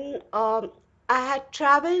 And I had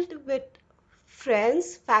traveled with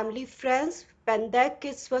friends, family friends, when their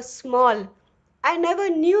kids were small. I never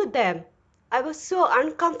knew them. I was so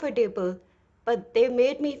uncomfortable, but they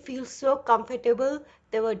made me feel so comfortable.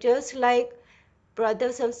 They were just like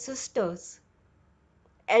brothers and sisters,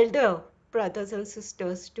 elder brothers and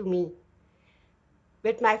sisters to me.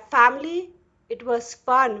 With my family, it was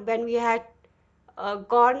fun when we had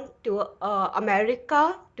gone to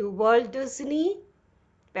America, to Walt Disney,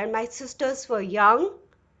 when my sisters were young.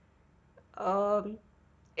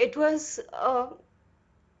 It was a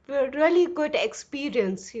really good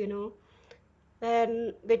experience,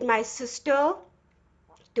 when with my sister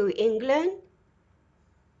to England,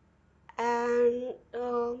 and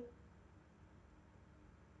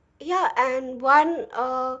and one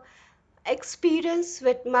experience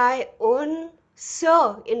with my own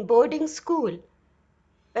sir in boarding school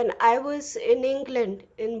when I was in England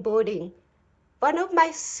in boarding. One of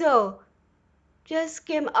my sir just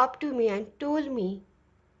came up to me and told me,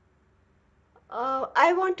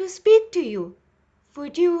 I want to speak to you.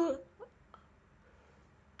 Would you,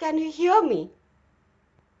 can you hear me?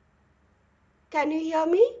 Can you hear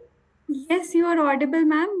me? Yes, you are audible,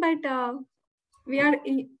 ma'am, but we are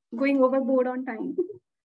going overboard on time.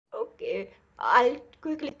 Okay, I'll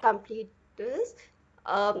quickly complete this.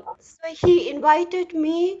 So he invited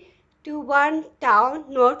me to one town,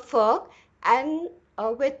 Norfolk, and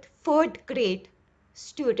with fourth grade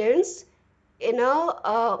students,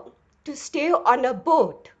 to stay on a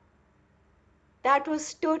boat. That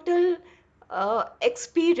was total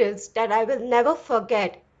experience that I will never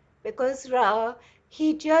forget because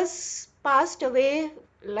he just passed away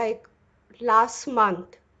like last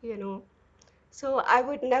month. So I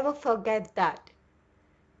would never forget that.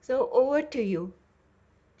 So over to you.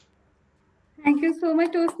 Thank you so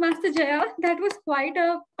much, Toastmaster Jaya. That was quite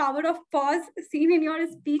a power of pause seen in your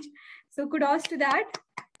speech. So kudos to that.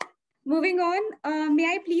 Moving on, may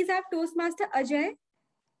I please have Toastmaster Ajay?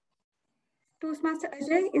 Toastmaster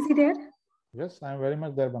Ajay, is he there? Yes, I'm very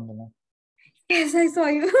much there, Bandana. Yes, I saw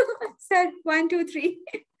you. Sir, 1, 2, 3.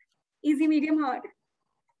 Easy, medium, hard.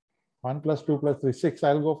 1 + 2 + 3, 6.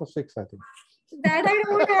 I'll go for 6, I think. That I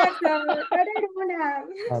don't have, sir. That I don't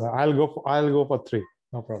have. I'll go for 3.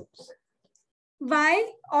 No problems.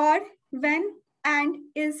 Why or when and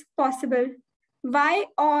is possible? Why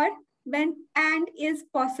or when and is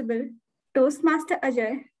possible? Toastmaster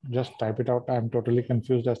Ajay. Just type it out. I'm totally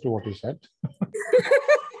confused as to what you said.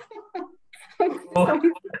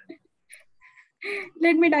 Sorry.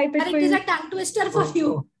 Let me type it And for it is you. a tongue twister for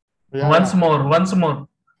you. Yeah, once more.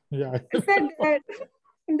 Yeah. I said that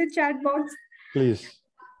in the chat box. Please.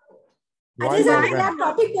 Ajay sir or लेकिन when? आप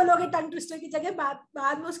topic बोलोगे tongue twister की जगह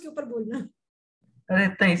बाद में उसके ऊपर बोलना. अरे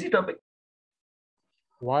इतना easy topic.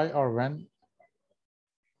 Why or when?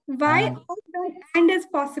 Why or when and is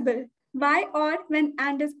possible? Why or when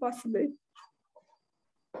and is possible?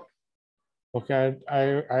 Okay,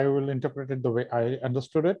 I will interpret it the way I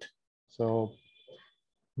understood it. So,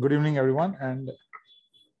 good evening, everyone. And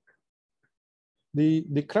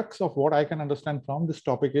the crux of what I can understand from this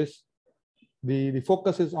topic is the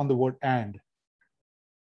focus is on the word and.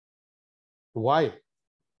 Why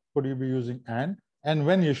could you be using and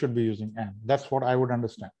when you should be using and? That's what I would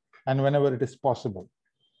understand. And whenever it is possible.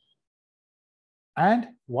 And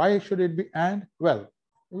why should it be and? Well,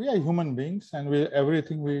 we are human beings and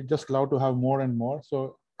we just love to have more and more.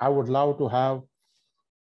 So I would love to have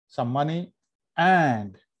some money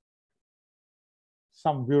and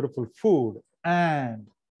some beautiful food and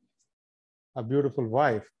a beautiful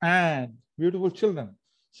wife and beautiful children.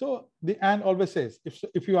 So the and always says,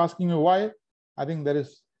 if you're asking me why, I think there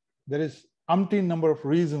is umpteen number of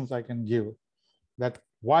reasons I can give that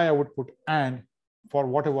why I would put and for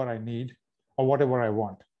whatever I need or whatever I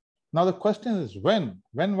want. Now the question is when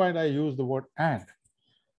might I use the word and?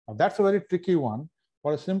 Now that's a very tricky one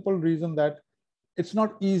for a simple reason that it's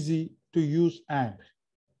not easy to use and.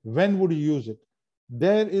 When would you use it?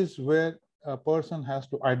 There is where a person has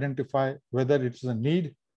to identify whether it's a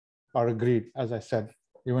need or a greed, as I said,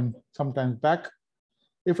 even sometimes back.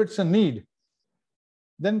 If it's a need,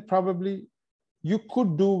 then probably you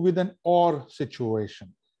could do with an or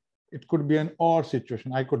situation. It could be an or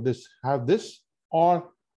situation. I could have this or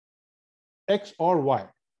X or Y.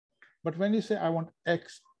 But when you say I want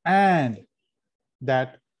X and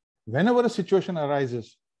that, whenever a situation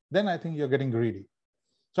arises, then I think you're getting greedy.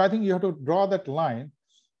 So I think you have to draw that line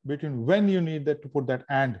between when you need that to put that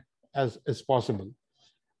and as is possible.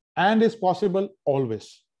 And is possible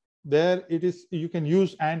always. There it is, you can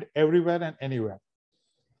use and everywhere and anywhere.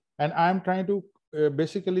 And I'm trying to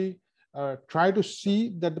basically try to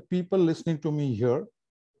see that the people listening to me here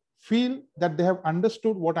feel that they have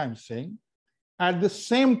understood what I'm saying. At the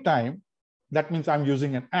same time, that means I'm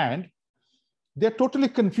using an and, they're totally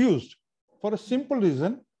confused for a simple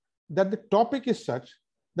reason that the topic is such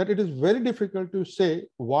that it is very difficult to say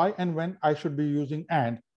why and when I should be using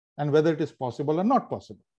and whether it is possible or not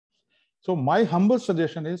possible. So my humble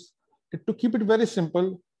suggestion is to keep it very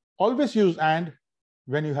simple. Always use and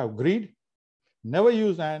when you have greed, never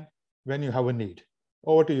use and when you have a need.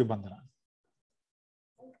 Over to you, Bandana.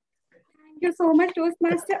 Thank you so much,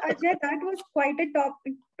 Toastmaster Ajay. That was quite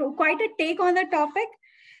a take on the topic.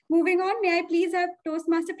 Moving on, may I please have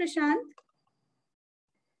Toastmaster Prashant?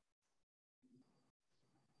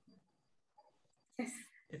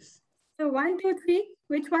 Yes. So 1, 2, 3.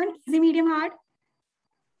 Which one? Easy, medium, hard?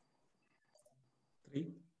 3.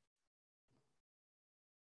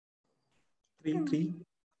 3.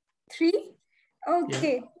 3?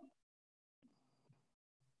 Okay. Yeah.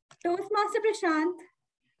 Toastmaster Prashant,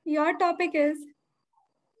 your topic is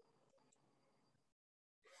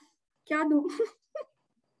kya do?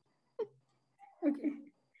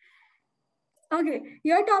 Okay.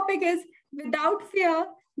 Your topic is without fear,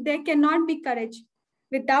 there cannot be courage.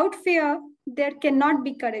 Without fear, there cannot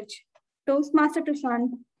be courage. Toastmaster Prashant.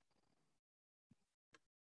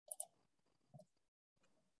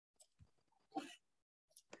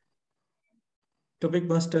 Topic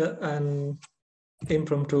master and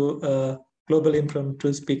global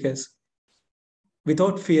impromptu speakers.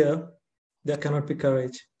 Without fear, there cannot be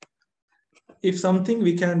courage. If something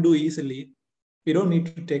we can do easily, we don't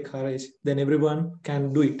need to take courage, then everyone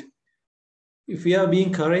can do it. If we are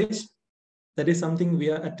being courage, that is something we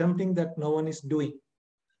are attempting that no one is doing.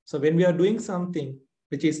 So when we are doing something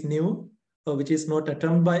which is new or which is not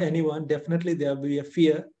attempted by anyone, definitely there will be a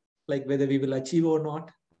fear, like whether we will achieve or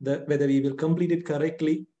not, whether we will complete it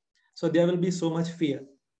correctly. So there will be so much fear.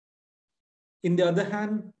 In the other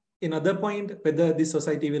hand, another point, whether the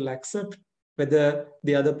society will accept, whether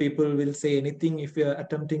the other people will say anything if we are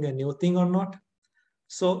attempting a new thing or not.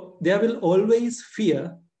 So there will always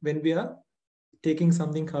fear when we are taking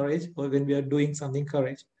something courage or when we are doing something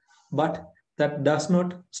courage. But that does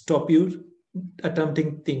not stop you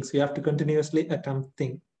attempting things. You have to continuously attempt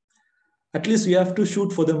things. At least you have to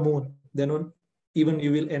shoot for the moon. Then even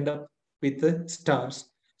you will end up with the stars.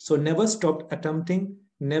 So never stop attempting,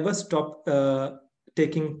 never stop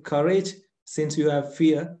taking courage since you have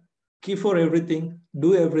fear. Keep for everything,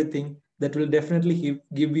 do everything. That will definitely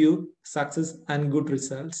give you success and good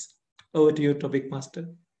results. Over to you, Topic Master.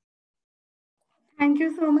 Thank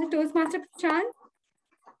you so much, Toastmaster Prashant.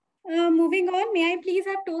 Moving on, may I please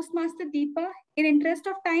have Toastmaster Deepa? In interest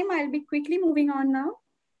of time, I'll be quickly moving on now.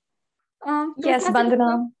 Yes,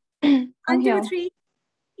 Bandana. I'm here. 1, 2, 3.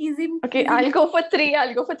 Easy. Okay, easy. I'll go for 3.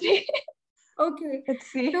 Okay. Let's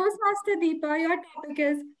see. Toastmaster Deepa, your topic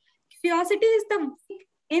is curiosity is the wick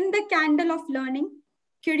in the candle of learning.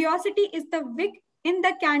 Curiosity is the wick in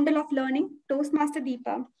the candle of learning. Toastmaster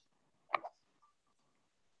Deepa.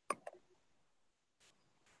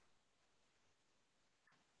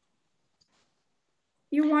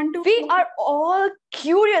 You want to? We are all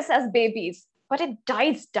curious as babies, but it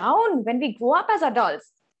dies down when we grow up as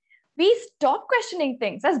adults. We stop questioning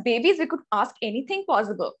things. As babies, we could ask anything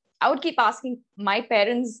possible. I would keep asking my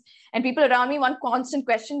parents and people around me one constant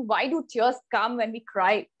question: why do tears come when we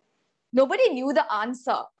cry? Nobody knew the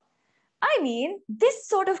answer. I mean, this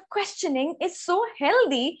sort of questioning is so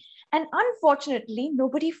healthy, and unfortunately,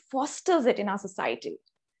 nobody fosters it in our society.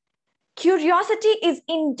 Curiosity is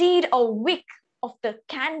indeed a wick of the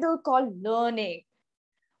candle called learning.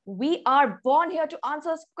 We are born here to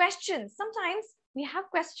answer questions. Sometimes we have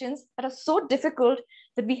questions that are so difficult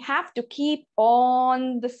that we have to keep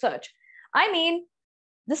on the search. I mean,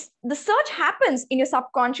 the search happens in your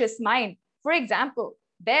subconscious mind. For example,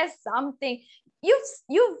 there's something,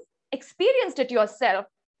 you've experienced it yourself.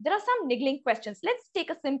 There are some niggling questions. Let's take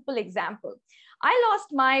a simple example. I lost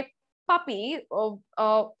my puppy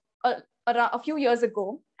a few years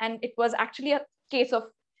ago, and it was actually a case of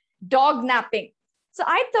dog napping. So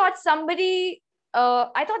I thought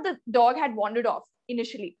I thought the dog had wandered off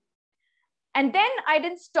initially. And then I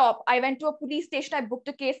didn't stop. I went to a police station. I booked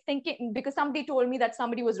a case thinking, because somebody told me that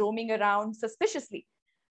somebody was roaming around suspiciously.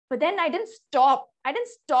 But then I didn't stop. I didn't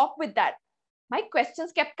stop with that. My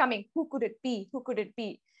questions kept coming. Who could it be? Who could it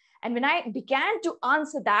be? And when I began to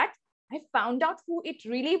answer that, I found out who it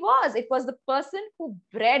really was. It was the person who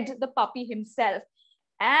bred the puppy himself.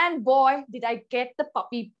 And boy, did I get the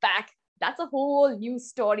puppy back. That's a whole new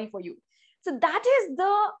story for you. So that is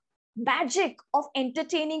the magic of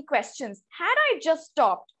entertaining questions. Had I just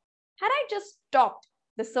stopped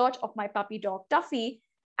the search of my puppy dog Tuffy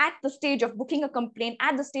at the stage of booking a complaint,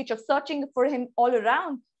 at the stage of searching for him all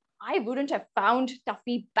around, I wouldn't have found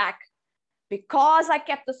Tuffy back. Because I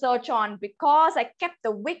kept the search on, because I kept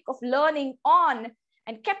the wick of learning on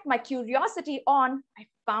and kept my curiosity on, I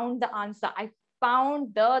found the answer. I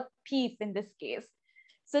found the thief in this case.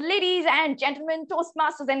 So ladies and gentlemen,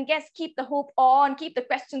 Toastmasters and guests, keep the hope on, keep the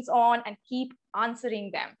questions on, and keep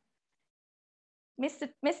answering them. Miss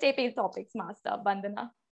AP Topics Master,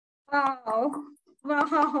 Bandana. Wow.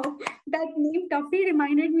 Wow. That name Tuffy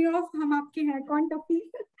reminded me of Hum Aapke Hain Kaun Tuffy.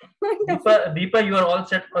 Deepa, you are all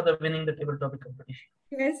set for the winning the table topic competition.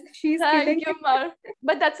 Yes, she's Thank killing you, Mar.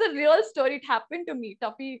 But that's a real story. It happened to me.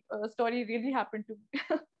 Tuffy story really happened to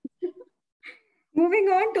me. Moving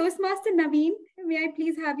on, Toastmaster Naveen, may I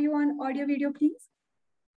please have you on audio video, please?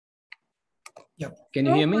 Yep. Can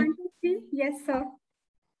you hear me? 1, 2, 3. Yes, sir.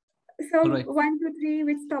 So All right. 1, 2, 3,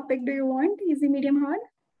 which topic do you want? Easy, medium, hard?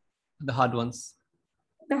 The hard ones.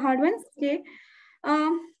 The hard ones, okay.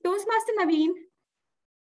 Toastmaster Naveen.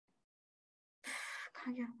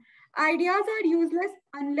 Ideas are useless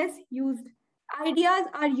unless used. Ideas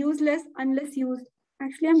are useless unless used.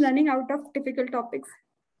 Actually, I'm running out of difficult topics.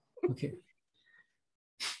 Okay.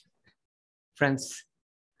 Friends,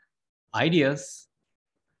 ideas,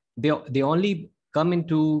 they only come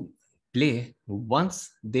into play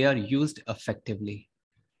once they are used effectively.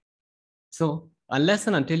 So unless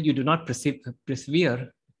and until you do not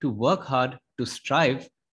persevere to work hard, to strive,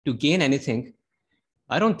 to gain anything,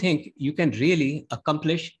 I don't think you can really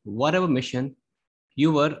accomplish whatever mission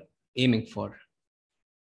you were aiming for.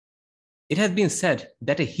 It has been said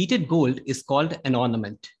that a heated gold is called an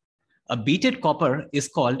ornament. A beaded copper is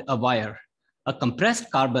called a wire. A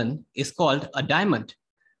compressed carbon is called a diamond.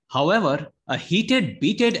 However, a heated,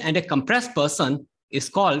 beaded, and a compressed person is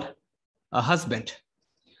called a husband.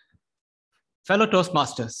 Fellow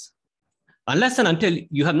Toastmasters, unless and until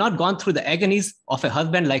you have not gone through the agonies of a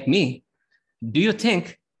husband like me, do you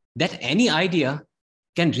think that any idea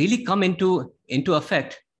can really come into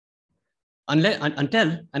effect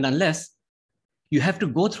until and unless you have to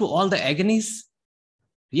go through all the agonies?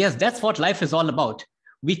 Yes, that's what life is all about.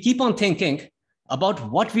 We keep on thinking about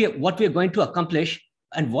what we are going to accomplish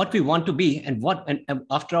and what we want to be and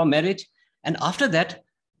after our marriage. And after that,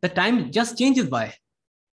 the time just changes by.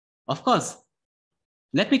 Of course,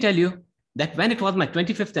 let me tell you that when it was my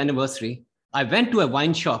 25th anniversary, I went to a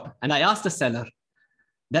wine shop and I asked the seller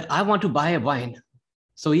that I want to buy a wine.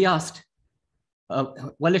 So he asked,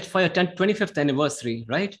 well, it's for your 25th anniversary,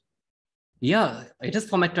 right? Yeah, it is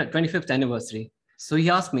for my 25th anniversary. So he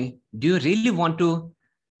asked me, do you really want to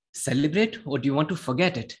celebrate or do you want to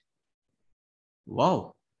forget it?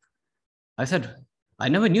 Wow. I said, I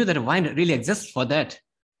never knew that a wine really exists for that.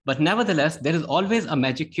 But nevertheless, there is always a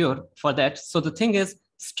magic cure for that. So the thing is,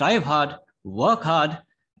 strive hard, work hard,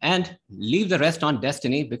 and leave the rest on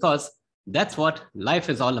destiny, because that's what life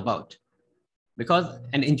is all about.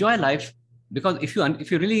 And enjoy life, because if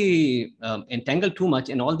you really entangle too much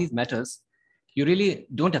in all these matters, you really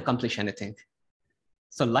don't accomplish anything.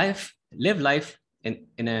 So live life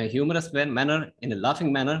in a humorous manner, in a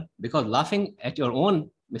laughing manner, because laughing at your own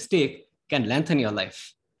mistake can lengthen your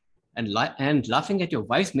life. And laughing at your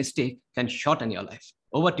wife's mistake can shorten your life.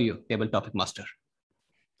 Over to you, table topic master.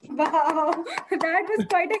 Wow, that was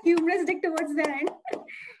quite a humoristic towards the end.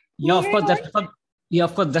 Yeah, of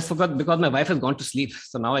course. That's because my wife has gone to sleep.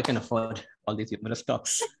 So now I can afford all these humorous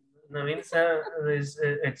talks. Naveen sir is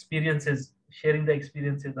experiences, sharing the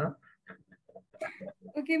experiences. Huh?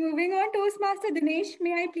 Okay, moving on. Toastmaster Dinesh,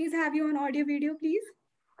 may I please have you on audio video, please?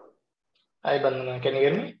 Hi, Bandana. Can you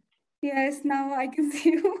hear me? Yes, now I can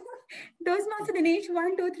see you. Toastmaster Dinesh,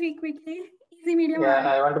 1, 2, 3, quickly. Easy, medium, Yeah,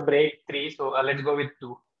 hard. I want to break 3, so let's go with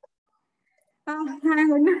 2.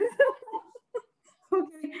 Hang on.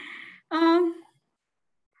 Okay.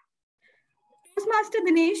 Toastmaster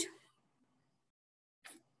Dinesh,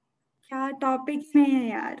 क्या topic नहीं है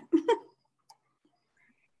यार.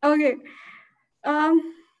 Okay.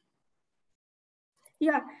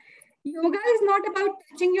 Yeah. Yoga is not about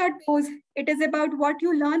touching your toes. It is about what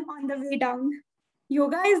you learn on the way down.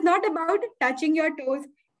 Yoga is not about touching your toes.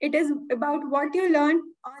 It is about what you learn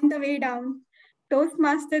on the way down.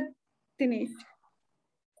 Toastmaster Dinesh.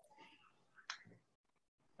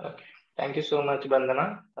 Okay. Thank you so much,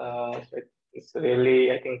 Bandana. It's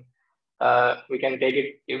really, I think, we can take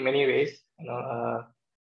it in many ways.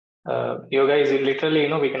 Yoga is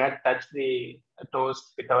literally, we cannot touch the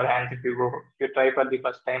toes with our hands if you try for the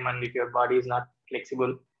first time and if your body is not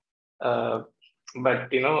flexible. But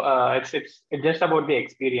it's just about the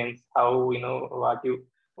experience, how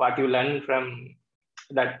what you learn from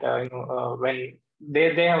that. When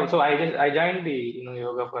they have, so I joined the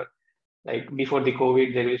yoga for, like, before the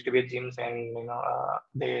COVID. There used to be gyms, and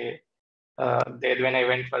when I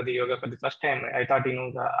went for the yoga for the first time, I thought the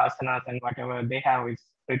asanas and whatever they have is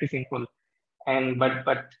pretty simple. And but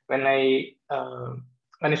when I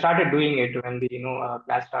started doing it, when the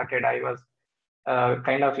class started, I was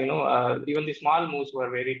kind of even the small moves were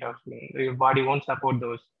very tough. Your body won't support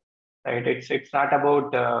those, right? It's not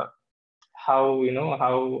about how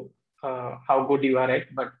how good you are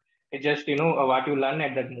at, but it's just what you learn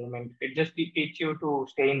at that moment. It just teach you to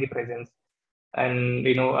stay in the presence. And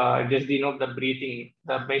just the breathing.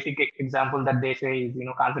 The basic example that they say is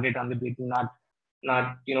concentrate on the breathing, not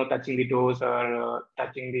touching the toes or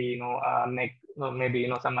touching the neck, or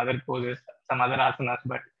maybe some other poses, some other asanas.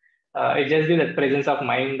 But it's just the presence of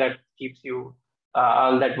mind that keeps you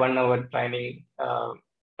all that 1 hour training, 1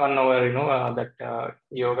 hour that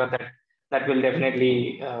yoga that will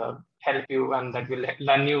definitely help you, and that will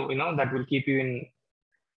learn you, that will keep you in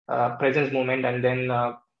presence moment, and then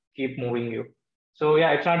keep moving you. So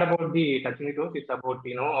yeah, it's not about the touching the toes. It's about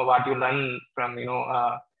what you learn from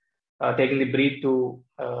taking the breath to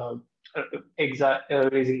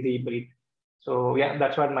raising the breath. So yeah,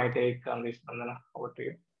 that's what my take on this, Vandana. Over to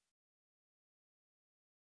you.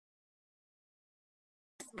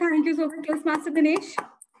 Thank you so much, Toastmaster Dinesh.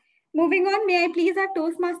 Moving on, may I please have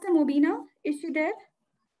Toastmaster Mobina? Is she there?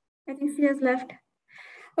 I think she has left.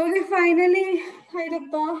 Okay, finally, hi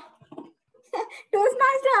Rabba.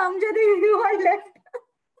 Toastmaster Amjad, you are left.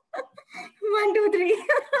 1, 2, 3.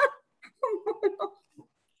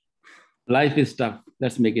 Life is tough.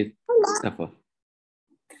 Let's make it tougher.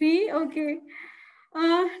 3, okay.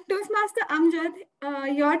 Toastmaster Amjad,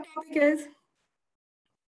 your topic is.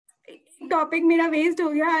 Topic mera waste ho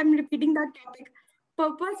gaya. I'm repeating that topic.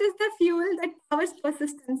 Purpose is the fuel that powers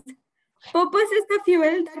persistence. Purpose is the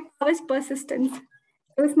fuel that powers persistence.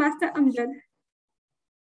 Toastmaster Amjad.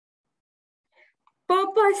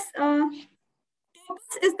 Purpose.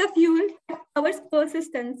 Purpose is the fuel that powers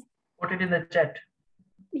persistence. Put it in the chat.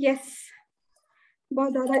 Yes.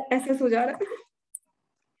 बहुत ज़्यादा ऐसे हो जा रहा है.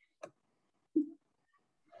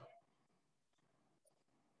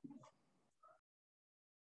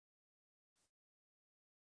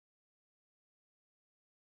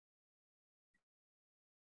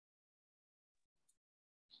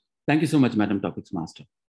 Thank you so much, Madam Topics Master.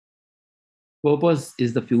 Purpose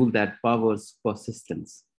is the fuel that powers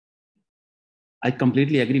persistence. I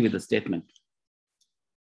completely agree with the statement.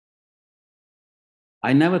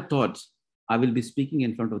 I never thought I will be speaking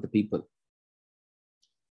in front of the people.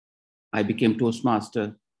 I became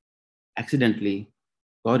Toastmaster accidentally,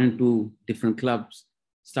 got into different clubs,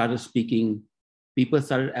 started speaking. People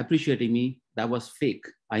started appreciating me. That was fake.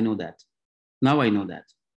 I know that. Now I know that.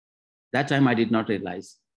 That time I did not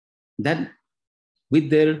realize that with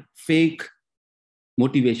their fake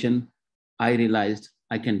motivation, I realized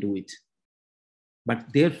I can do it.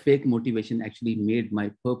 But their fake motivation actually made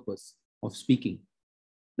my purpose of speaking.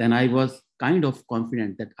 Then I was kind of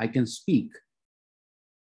confident that I can speak.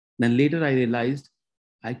 Then later I realized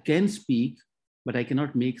I can speak, but I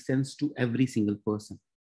cannot make sense to every single person.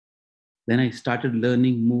 Then I started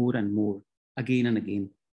learning more and more, again and again.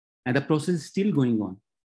 And the process is still going on.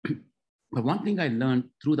 But one thing I learned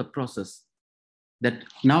through the process, that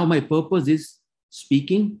now my purpose is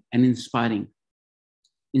speaking and inspiring.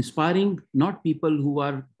 Inspiring not people who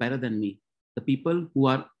are better than me, the people who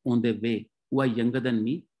are on their way, who are younger than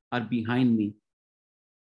me, are behind me.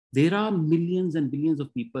 There are millions and billions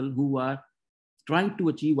of people who are trying to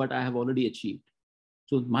achieve what I have already achieved.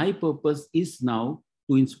 So my purpose is now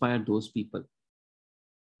to inspire those people.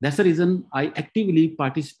 That's the reason I actively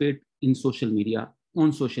participate in social media,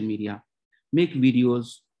 on social media, make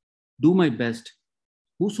videos, do my best.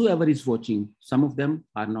 Whosoever is watching, some of them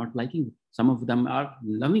are not liking it. Some of them are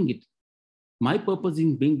loving it. My purpose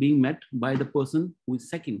is being met by the person who is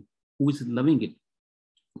second, who is loving it,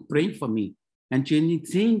 praying for me and changing,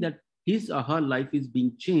 saying that his or her life is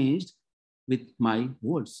being changed with my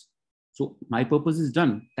words. So my purpose is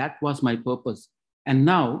done. That was my purpose. And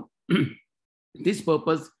now this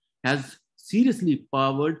purpose has seriously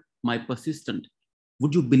powered my persistent.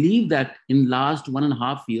 Would you believe that in last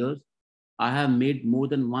 1.5 years, I have made more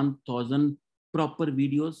than 1,000 proper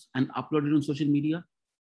videos and uploaded on social media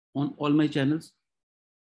on all my channels?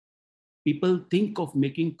 People think of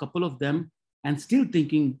making a couple of them and still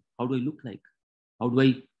thinking, how do I look like? How do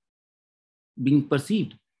I being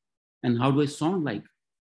perceived? And how do I sound like?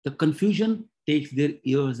 The confusion takes their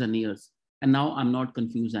years and years. And now I'm not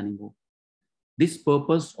confused anymore. This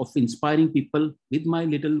purpose of inspiring people with my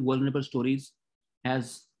little vulnerable stories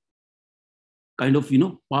has kind of,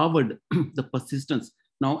 powered the persistence.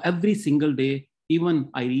 Now, every single day, even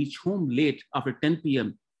I reach home late after 10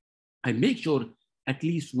 p.m., I make sure at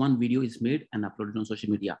least one video is made and uploaded on social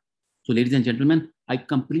media. So ladies and gentlemen, I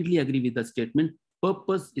completely agree with the statement.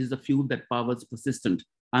 Purpose is the fuel that powers persistent.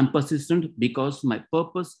 I'm persistent because my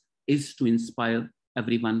purpose is to inspire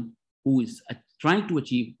everyone who is trying to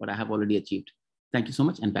achieve what I have already achieved. Thank you so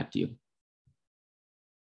much, and back to you.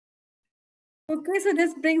 Okay, so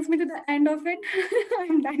this brings me to the end of it.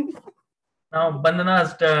 I'm done. Now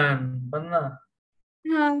Bandana's turn. Bandana.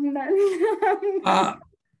 I'm done.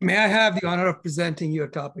 May I have the honor of presenting your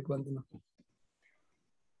topic, Vandana?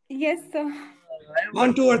 Yes, sir.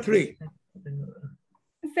 1, 2, or 3?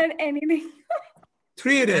 Said anything.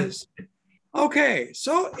 3 it is. Okay,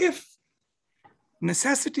 so if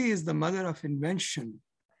necessity is the mother of invention,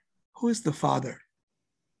 who is the father?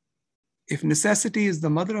 If necessity is the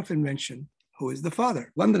mother of invention, who is the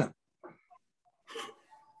father? Vandana.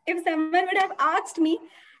 If someone would have asked me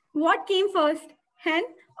what came first, hen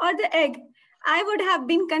or the egg, I would have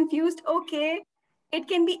been confused. Okay, it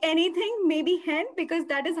can be anything, maybe hen, because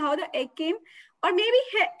that is how the egg came, or maybe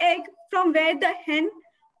egg from where the hen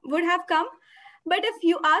would have come. But if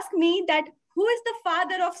you ask me that who is the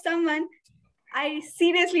father of someone, I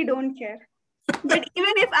seriously don't care. But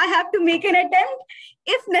even if I have to make an attempt,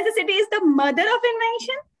 if necessity is the mother of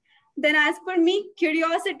invention, then as per me,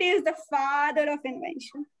 curiosity is the father of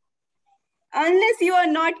invention. Unless you are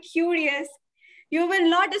not curious, you will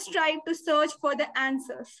not strive to search for the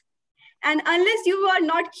answers. And unless you are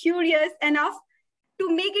not curious enough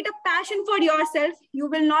to make it a passion for yourself, you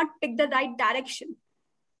will not pick the right direction.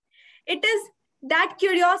 It is that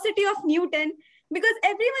curiosity of Newton, because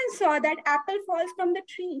everyone saw that apple falls from the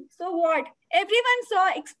tree. So what? Everyone saw,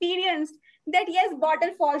 experienced that yes,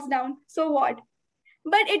 bottle falls down. So what?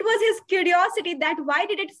 But it was his curiosity that why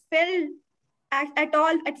did it fall at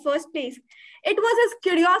all at first place. It was his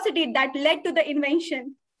curiosity that led to the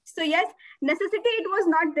invention. So yes, necessity, it was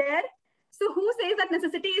not there. So who says that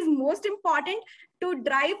necessity is most important to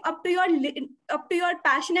drive up to your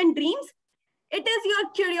passion and dreams? It is your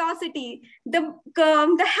curiosity, the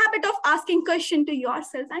habit of asking question to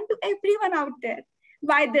yourself and to everyone out there.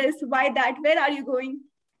 Why this? Why that? Where are you going?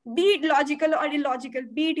 Be it logical or illogical,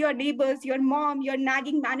 be it your neighbors, your mom, your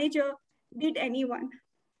nagging manager, be it anyone.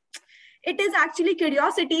 It is actually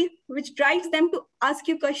curiosity which drives them to ask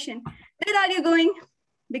you question. Where are you going?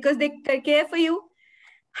 Because they care for you.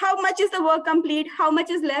 How much is the work complete? How much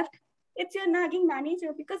is left? It's your nagging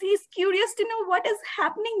manager because he's curious to know what is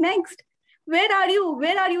happening next. Where are you?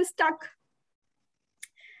 Where are you stuck?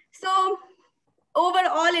 So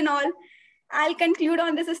overall in all, I'll conclude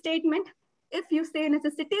on this statement. If you say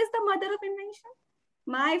necessity is the mother of invention,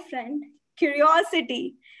 my friend,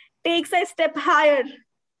 curiosity takes a step higher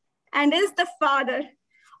and is the father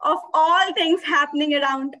of all things happening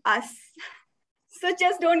around us. So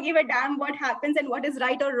just don't give a damn what happens and what is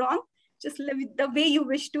right or wrong. Just live the way you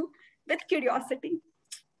wish to with curiosity.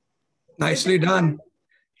 Nicely done.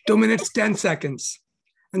 2 minutes, 10 seconds.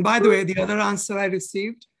 And by the way, the other answer I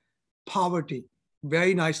received, poverty.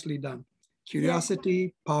 Very nicely done.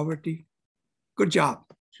 Curiosity, poverty. Good job.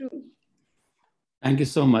 True. Thank you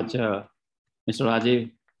so much, Mr.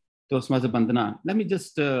 Rajiv. Toastmaster Bandana. Let me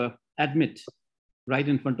just admit right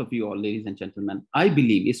in front of you all, ladies and gentlemen, I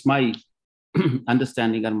believe, it's my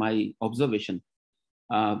understanding and my observation,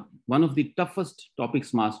 one of the toughest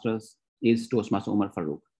topics masters is Toastmaster Umar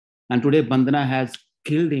Farooq. And today Bandana has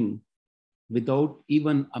killed him without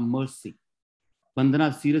even a mercy.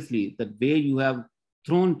 Bandana, seriously, the way you have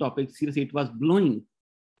thrown topics, seriously, it was blowing.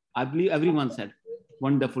 I believe everyone said,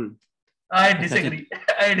 wonderful. I disagree.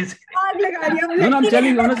 I disagree. No, I'm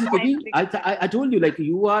telling you, honestly speaking, I told you, like,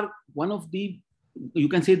 you are one of the, you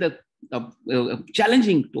can say that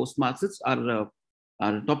challenging Toastmasters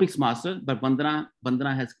are topics master, but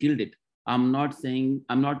Bandana has killed it. I'm not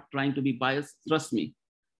trying to be biased, trust me.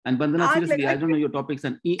 And Bandana, seriously, I don't know your topics.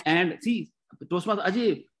 And see, Toastmaster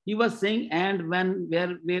Ajay, he was saying, and when,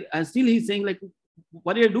 where, and still he's saying, like,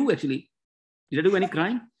 what did I do actually? Did I do any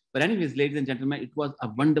crime? But anyways, ladies and gentlemen, it was a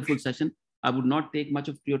wonderful session. I would not take much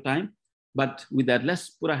of your time, but with that, let's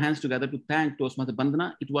put our hands together to thank Toastmaster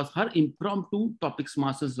Bandana. It was her impromptu topics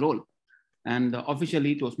master's role. And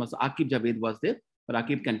officially, Toastmaster Aqib Javed was there, but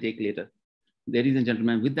Aqib can take later. Ladies and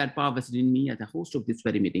gentlemen, with that power vested in me as a host of this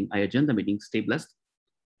very meeting, I adjourn the meeting. Stay blessed.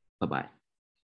 Bye-bye.